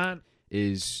 man,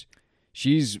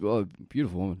 she's a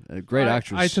beautiful woman, a great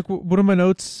actress. I took one of my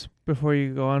notes before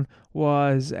you go on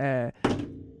was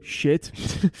shit.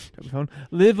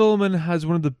 Liv Ullmann has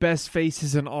one of the best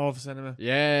faces in all of cinema.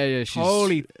 Yeah.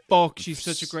 Holy fuck, she's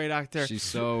such a great actor. She's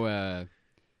so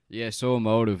so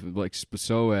emotive, like,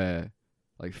 so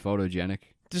like, photogenic.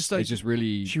 Just, like, it's just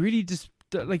really, she really just,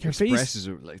 like, her expresses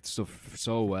face, like, stuff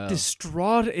so well.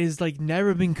 Distraught is, like,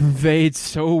 never been conveyed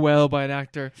so well by an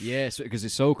actor. Yeah, because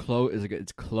it's so close. It's like,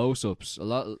 it's close-ups. A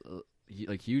lot,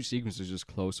 like, huge sequences, just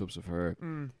close-ups of her,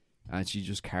 and she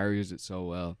just carries it so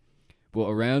well. But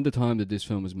around the time that this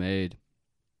film was made,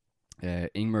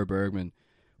 Ingmar Bergman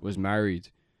was married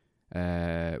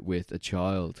with a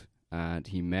child, and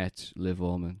he met Liv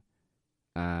Ullmann,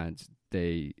 and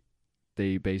they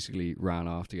basically ran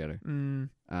off together.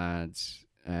 And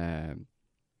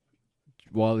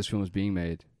while this film was being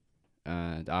made,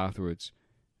 and afterwards,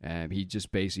 he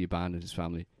just basically abandoned his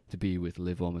family to be with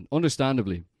Liv Ullmann.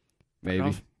 Understandably,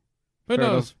 maybe. Who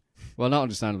knows? Well, not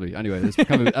understandably. Anyway,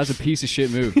 that's a piece of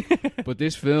shit move. But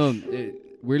this film,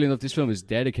 weirdly enough, this film is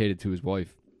dedicated to his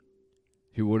wife,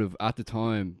 who would have at the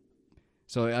time.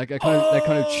 So that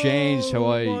kind of changed how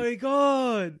I. Oh my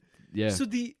god! Yeah. So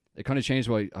it kind of changed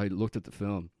how I looked at the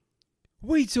film.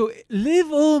 Wait, so Liv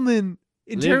Ullmann,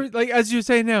 terms, like, as you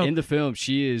say now, in the film,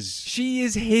 she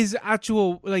is his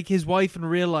actual, like, his wife in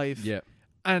real life. Yeah.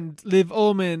 And Liv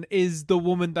Ullmann is the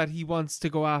woman that he wants to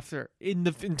go after in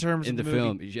terms of the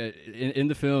film. Yeah, in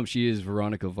the film, she is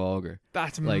Veronica Volger.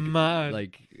 That's like, mad.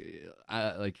 Like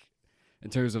in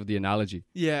terms of the analogy.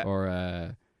 Yeah. Or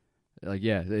I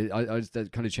just,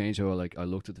 that kind of changed how I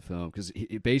looked at the film, because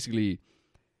it basically,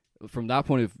 from that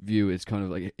point of view, it's kind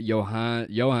of like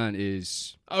Johann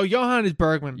is... Oh, Johann is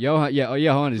Bergman. Johann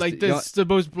is... Like, the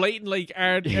most blatant, like,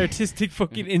 artistic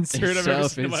fucking insert I've ever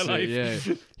seen in my life.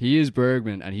 Yeah. He is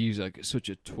Bergman, and he's, like, such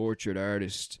a tortured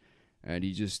artist, and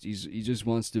he just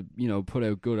wants to, you know, put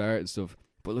out good art and stuff.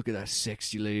 But look at that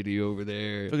sexy lady over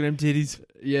there. Look at them titties.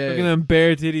 Yeah. Look at them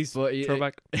bare titties.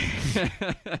 Throwback.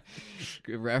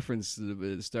 Good reference to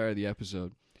the start of the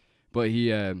episode. But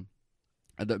he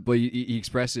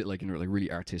expressed it, like, in a, like,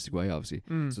 really artistic way, obviously.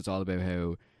 So it's all about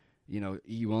how, you know,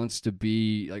 he wants to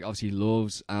be, like, obviously he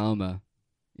loves Alma,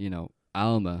 you know,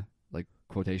 Alma, like,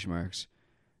 quotation marks,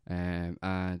 and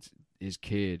his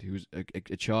kid, who's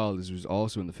a child, who's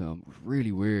also in the film.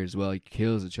 Really weird as well. He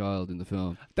kills a child in the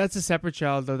film. That's a separate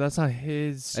child though. That's not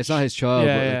his. It's not his child,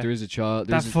 Yeah, but yeah. like there is a child.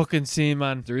 That fucking scene,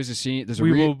 man. There is a scene. There's a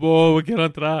we'll get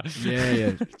onto that.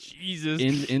 Yeah. Jesus.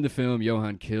 In the film,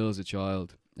 Johan kills a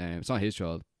child. It's not his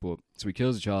child, but so he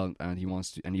kills a child and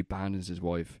he abandons his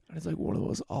wife. And it's like one of the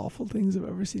most awful things I've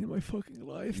ever seen in my fucking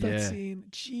life. That Yeah. scene,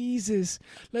 Jesus.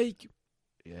 Like,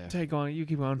 Yeah. take on. You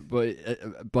keep on.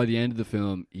 But by the end of the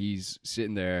film, he's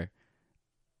sitting there,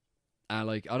 and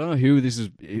like I don't know who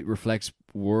it reflects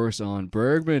worse on,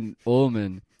 Bergman,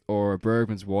 Ullman, or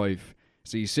Bergman's wife.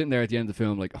 So he's sitting there at the end of the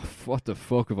film, like, oh, what the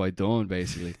fuck have I done?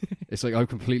 Basically, it's like I'm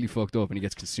completely fucked up, and he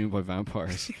gets consumed by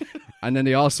vampires. And then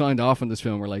they all signed off on this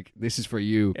film. We're like, this is for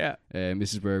you, Yeah.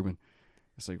 Mrs. Bergman.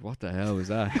 It's like, what the hell was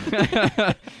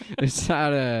that? Is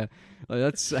that like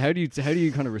that's how do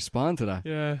you kind of respond to that?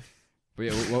 Yeah. But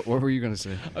yeah, what were you gonna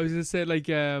say? I was gonna say like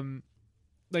again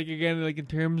like in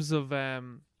terms of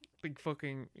like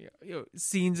fucking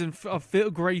scenes of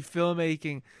great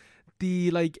filmmaking, the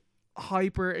like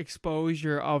hyper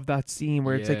exposure of that scene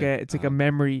where it's like a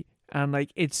memory, and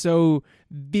like it's so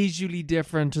visually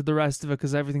different to the rest of it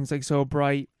because everything's like so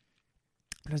bright.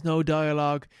 There's no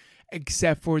dialogue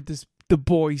except for the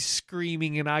boy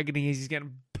screaming in agony as he's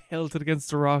getting pelted against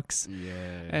the rocks.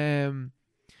 Yeah.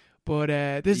 But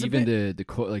there's even the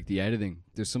cut, like the editing.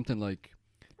 There's something like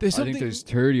I think there's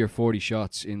 30 or 40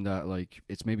 shots in that. Like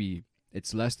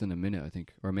it's less than a minute, I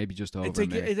think, or maybe just over a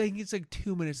minute. I think it's like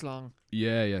 2 minutes long.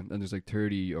 Yeah, and there's like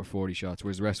 30 or 40 shots,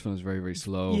 whereas the rest of the film is very, very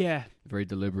slow. Yeah, very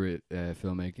deliberate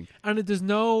filmmaking. And there's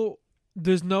no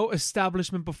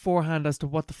establishment beforehand as to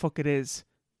what the fuck it is.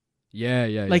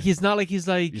 Yeah. Like he's not like he's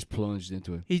just plunged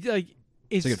into it. He's like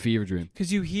it's like a fever dream.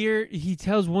 Because you hear he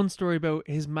tells one story about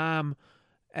his mom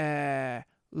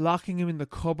locking him in the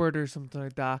cupboard or something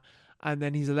like that, and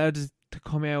then he's allowed to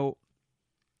come out.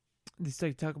 He's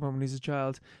like talking about when he's a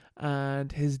child,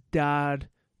 and his dad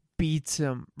beats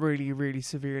him really, really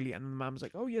severely, and the mom's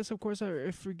like, "Oh yes, of course,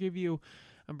 I forgive you."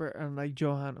 And like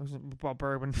Johan,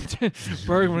 Bergman,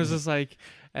 Bergman was just like,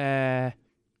 that's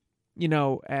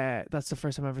the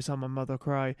first time I ever saw my mother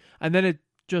cry. And then it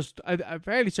just, I'm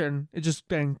fairly certain, it just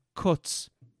then cuts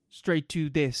straight to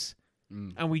this,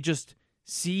 and we just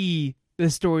see the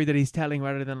story that he's telling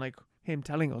rather than like him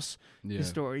telling us the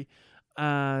story.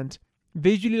 And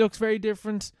visually looks very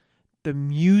different. The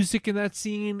music in that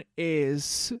scene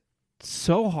is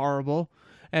so horrible.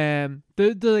 There's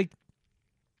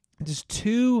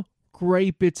two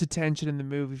great bits of tension in the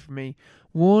movie for me.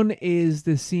 One is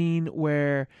the scene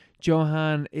where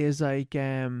Johan is like,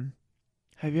 have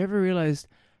you ever realized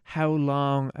how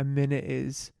long a minute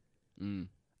is? And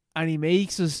he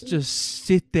makes us just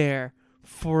sit there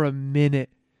for a minute.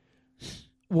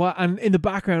 And in the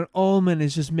background, Ullman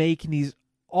is just making these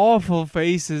awful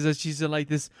faces as she's in like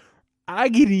this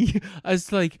agony,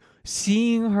 as like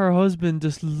seeing her husband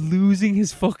just losing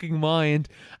his fucking mind,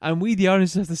 and we the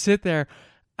audience have to sit there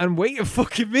and wait a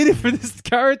fucking minute for this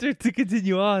character to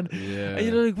continue on. And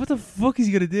you're like, what the fuck is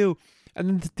he gonna do?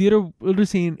 And then the other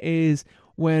scene is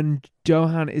when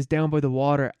Johan is down by the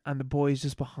water and the boy is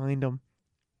just behind him,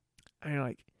 and you're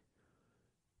like,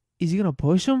 is he gonna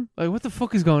push him? Like, what the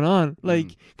fuck is going on?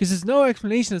 Like, because there's no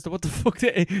explanation as to what the fuck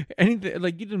anything.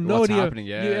 Like, you didn't know what's happening.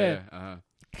 Yeah.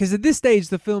 Because at this stage,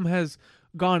 the film has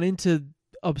gone into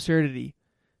absurdity.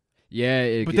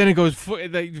 Yeah, but then it goes.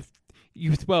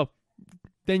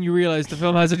 Then you realize the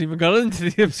film hasn't even got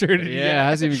into the absurdity. Yeah, it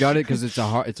hasn't even got it because it's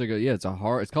called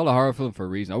a horror film for a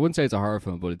reason. I wouldn't say it's a horror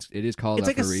film, but it is called. It's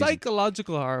that like for a reason.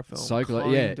 Psychological horror film.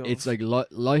 It's like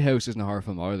Lighthouse isn't a horror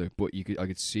film either, but I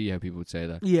could see how people would say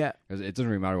that. Yeah, because it doesn't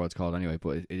really matter what it's called anyway.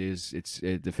 But it is.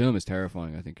 The film is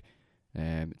terrifying. I think.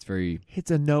 It's very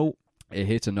hits a note. It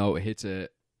hits a note. It hits a.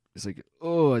 It's like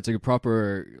it's like a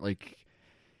proper like.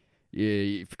 Yeah,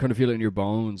 you kind of feel it in your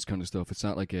bones, kind of stuff. It's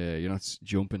not like you're not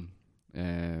jumping.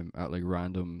 At like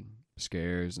random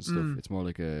scares and stuff. It's more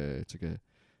like it's like a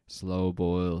slow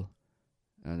boil,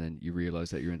 and then you realize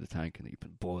that you're in the tank and that you've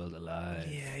been boiled alive.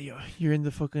 Yeah, you're in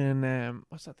the fucking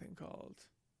what's that thing called?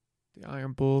 The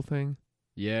Iron Bull thing.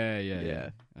 Yeah.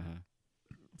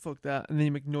 Fuck that, and then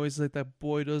you make noises like that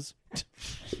boy does.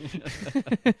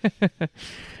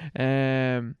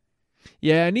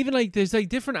 Yeah, and even like there's like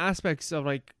different aspects of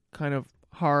like kind of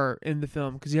horror in the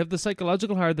film because you have the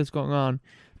psychological horror that's going on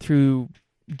through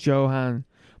Johan,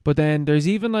 but then there's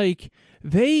even like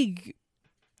vague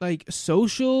like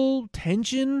social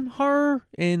tension horror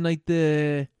in like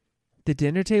the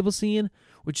dinner table scene,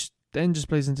 which then just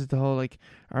plays into the whole like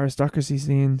aristocracy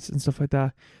scenes and stuff like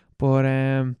that. But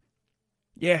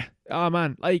yeah, oh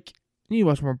man, like You need to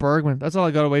watch more Bergman. That's all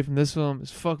I got away from this film.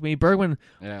 Is fuck me, Bergman.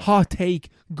 Yeah. Hot take.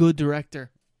 Good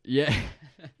director. Yeah.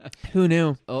 Who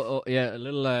knew? Oh yeah, a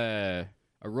little a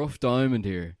rough diamond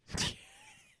here.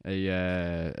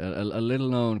 a little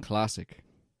known classic.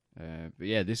 But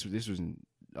yeah, this was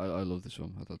I love this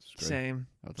film. I thought this was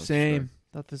great. Same.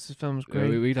 Thought this film was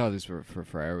great. We thought this for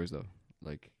hours though.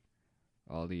 Like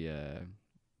all the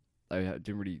I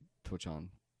didn't really touch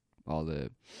on all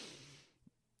the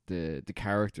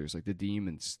characters, like the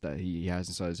demons that he has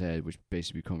inside his head, which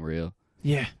basically become real.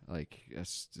 Yeah. Like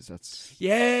that's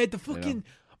yeah, the fucking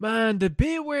man, the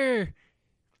bit where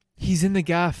he's in the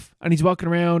gaff and he's walking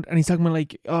around and he's talking about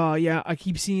like, oh yeah, I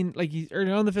keep seeing, like, he's early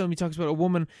on in the film he talks about a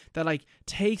woman that like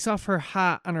takes off her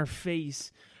hat and her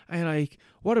face, and like,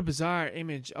 what a bizarre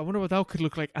image. I wonder what that could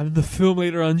look like. And the film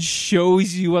later on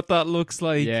shows you what that looks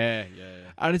like. Yeah.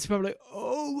 And it's probably like,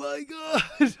 oh my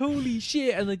god, holy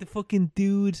shit. And like the fucking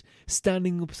dude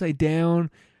standing upside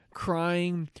down,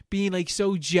 crying, being like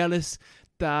so jealous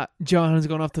that John has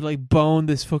gone off to like bone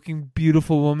this fucking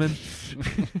beautiful woman.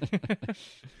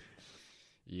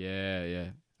 Yeah.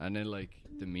 And then like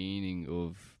the meaning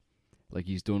of, like,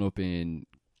 he's done up in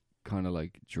kind of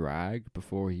like drag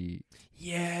before he.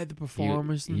 Yeah, the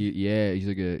performers. He's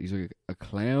like a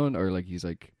clown, or like he's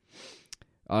like,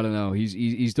 I don't know.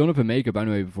 He's done up in makeup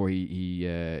anyway before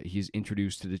he's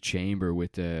introduced to the chamber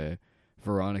with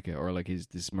Veronica, or like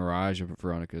this mirage of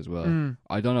Veronica as well.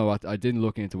 I don't know I didn't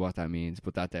look into what that means,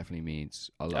 but that definitely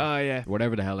means a lot. Oh yeah.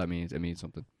 Whatever the hell that means, it means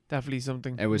something. Definitely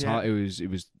something. It was hot. It was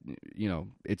you know,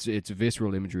 it's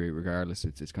visceral imagery regardless.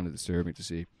 It's kind of disturbing to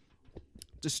see.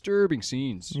 Disturbing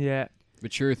scenes. Yeah.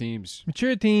 Mature themes.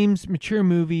 Mature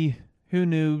movie. Who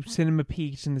knew cinema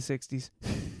peaked in the 60s?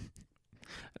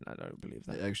 I don't believe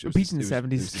that. Actually, peaked in the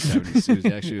 70s. It was the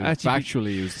 70s.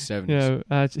 Factually, it was the 70s. Yeah,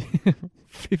 actually,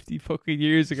 50 fucking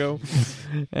years ago.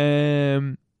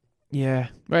 Yeah.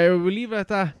 Right, we'll leave it at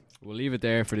that. We'll leave it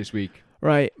there for this week.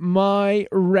 Right, my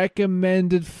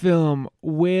recommended film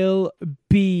will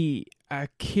be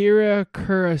Akira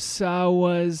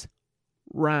Kurosawa's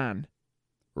Ran.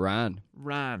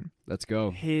 Let's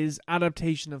go. His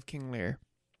adaptation of King Lear.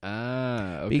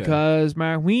 Okay. Because,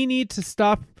 Mark, we need to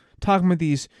stop talking about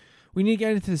these. We need to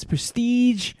get into this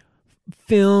prestige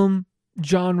film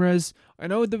genres. I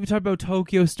know that we talked about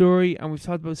Tokyo Story, and we've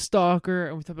talked about Stalker,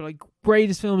 and we've talked about like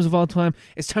greatest films of all time.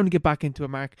 It's time to get back into it,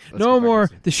 Mark. No more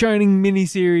The Shining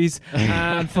miniseries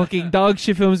and fucking dog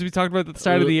shit films we talked about at the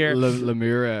start of the year.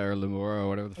 Lemura or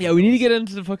whatever. Yeah, we need to get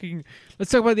into the fucking.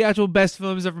 Let's talk about the actual best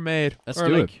films ever made. Let's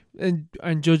do it,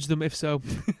 and judge them if so,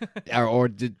 or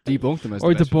debunk them as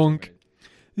or the best debunk.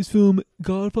 This film,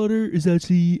 Godfather, is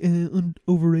actually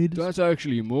overrated. That's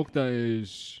actually muck. That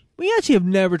is. We actually have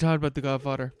never talked about The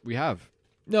Godfather. We have.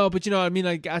 No, but you know what I mean?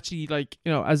 Like, actually, like,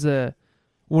 you know, as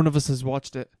one of us has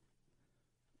watched it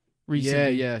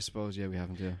recently. Yeah, I suppose. Yeah, we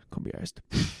haven't, yeah. Can't be arsed.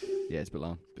 Yeah, it's a bit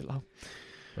long.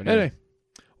 Anyway,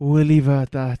 we'll leave it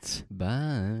at that.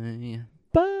 Bye.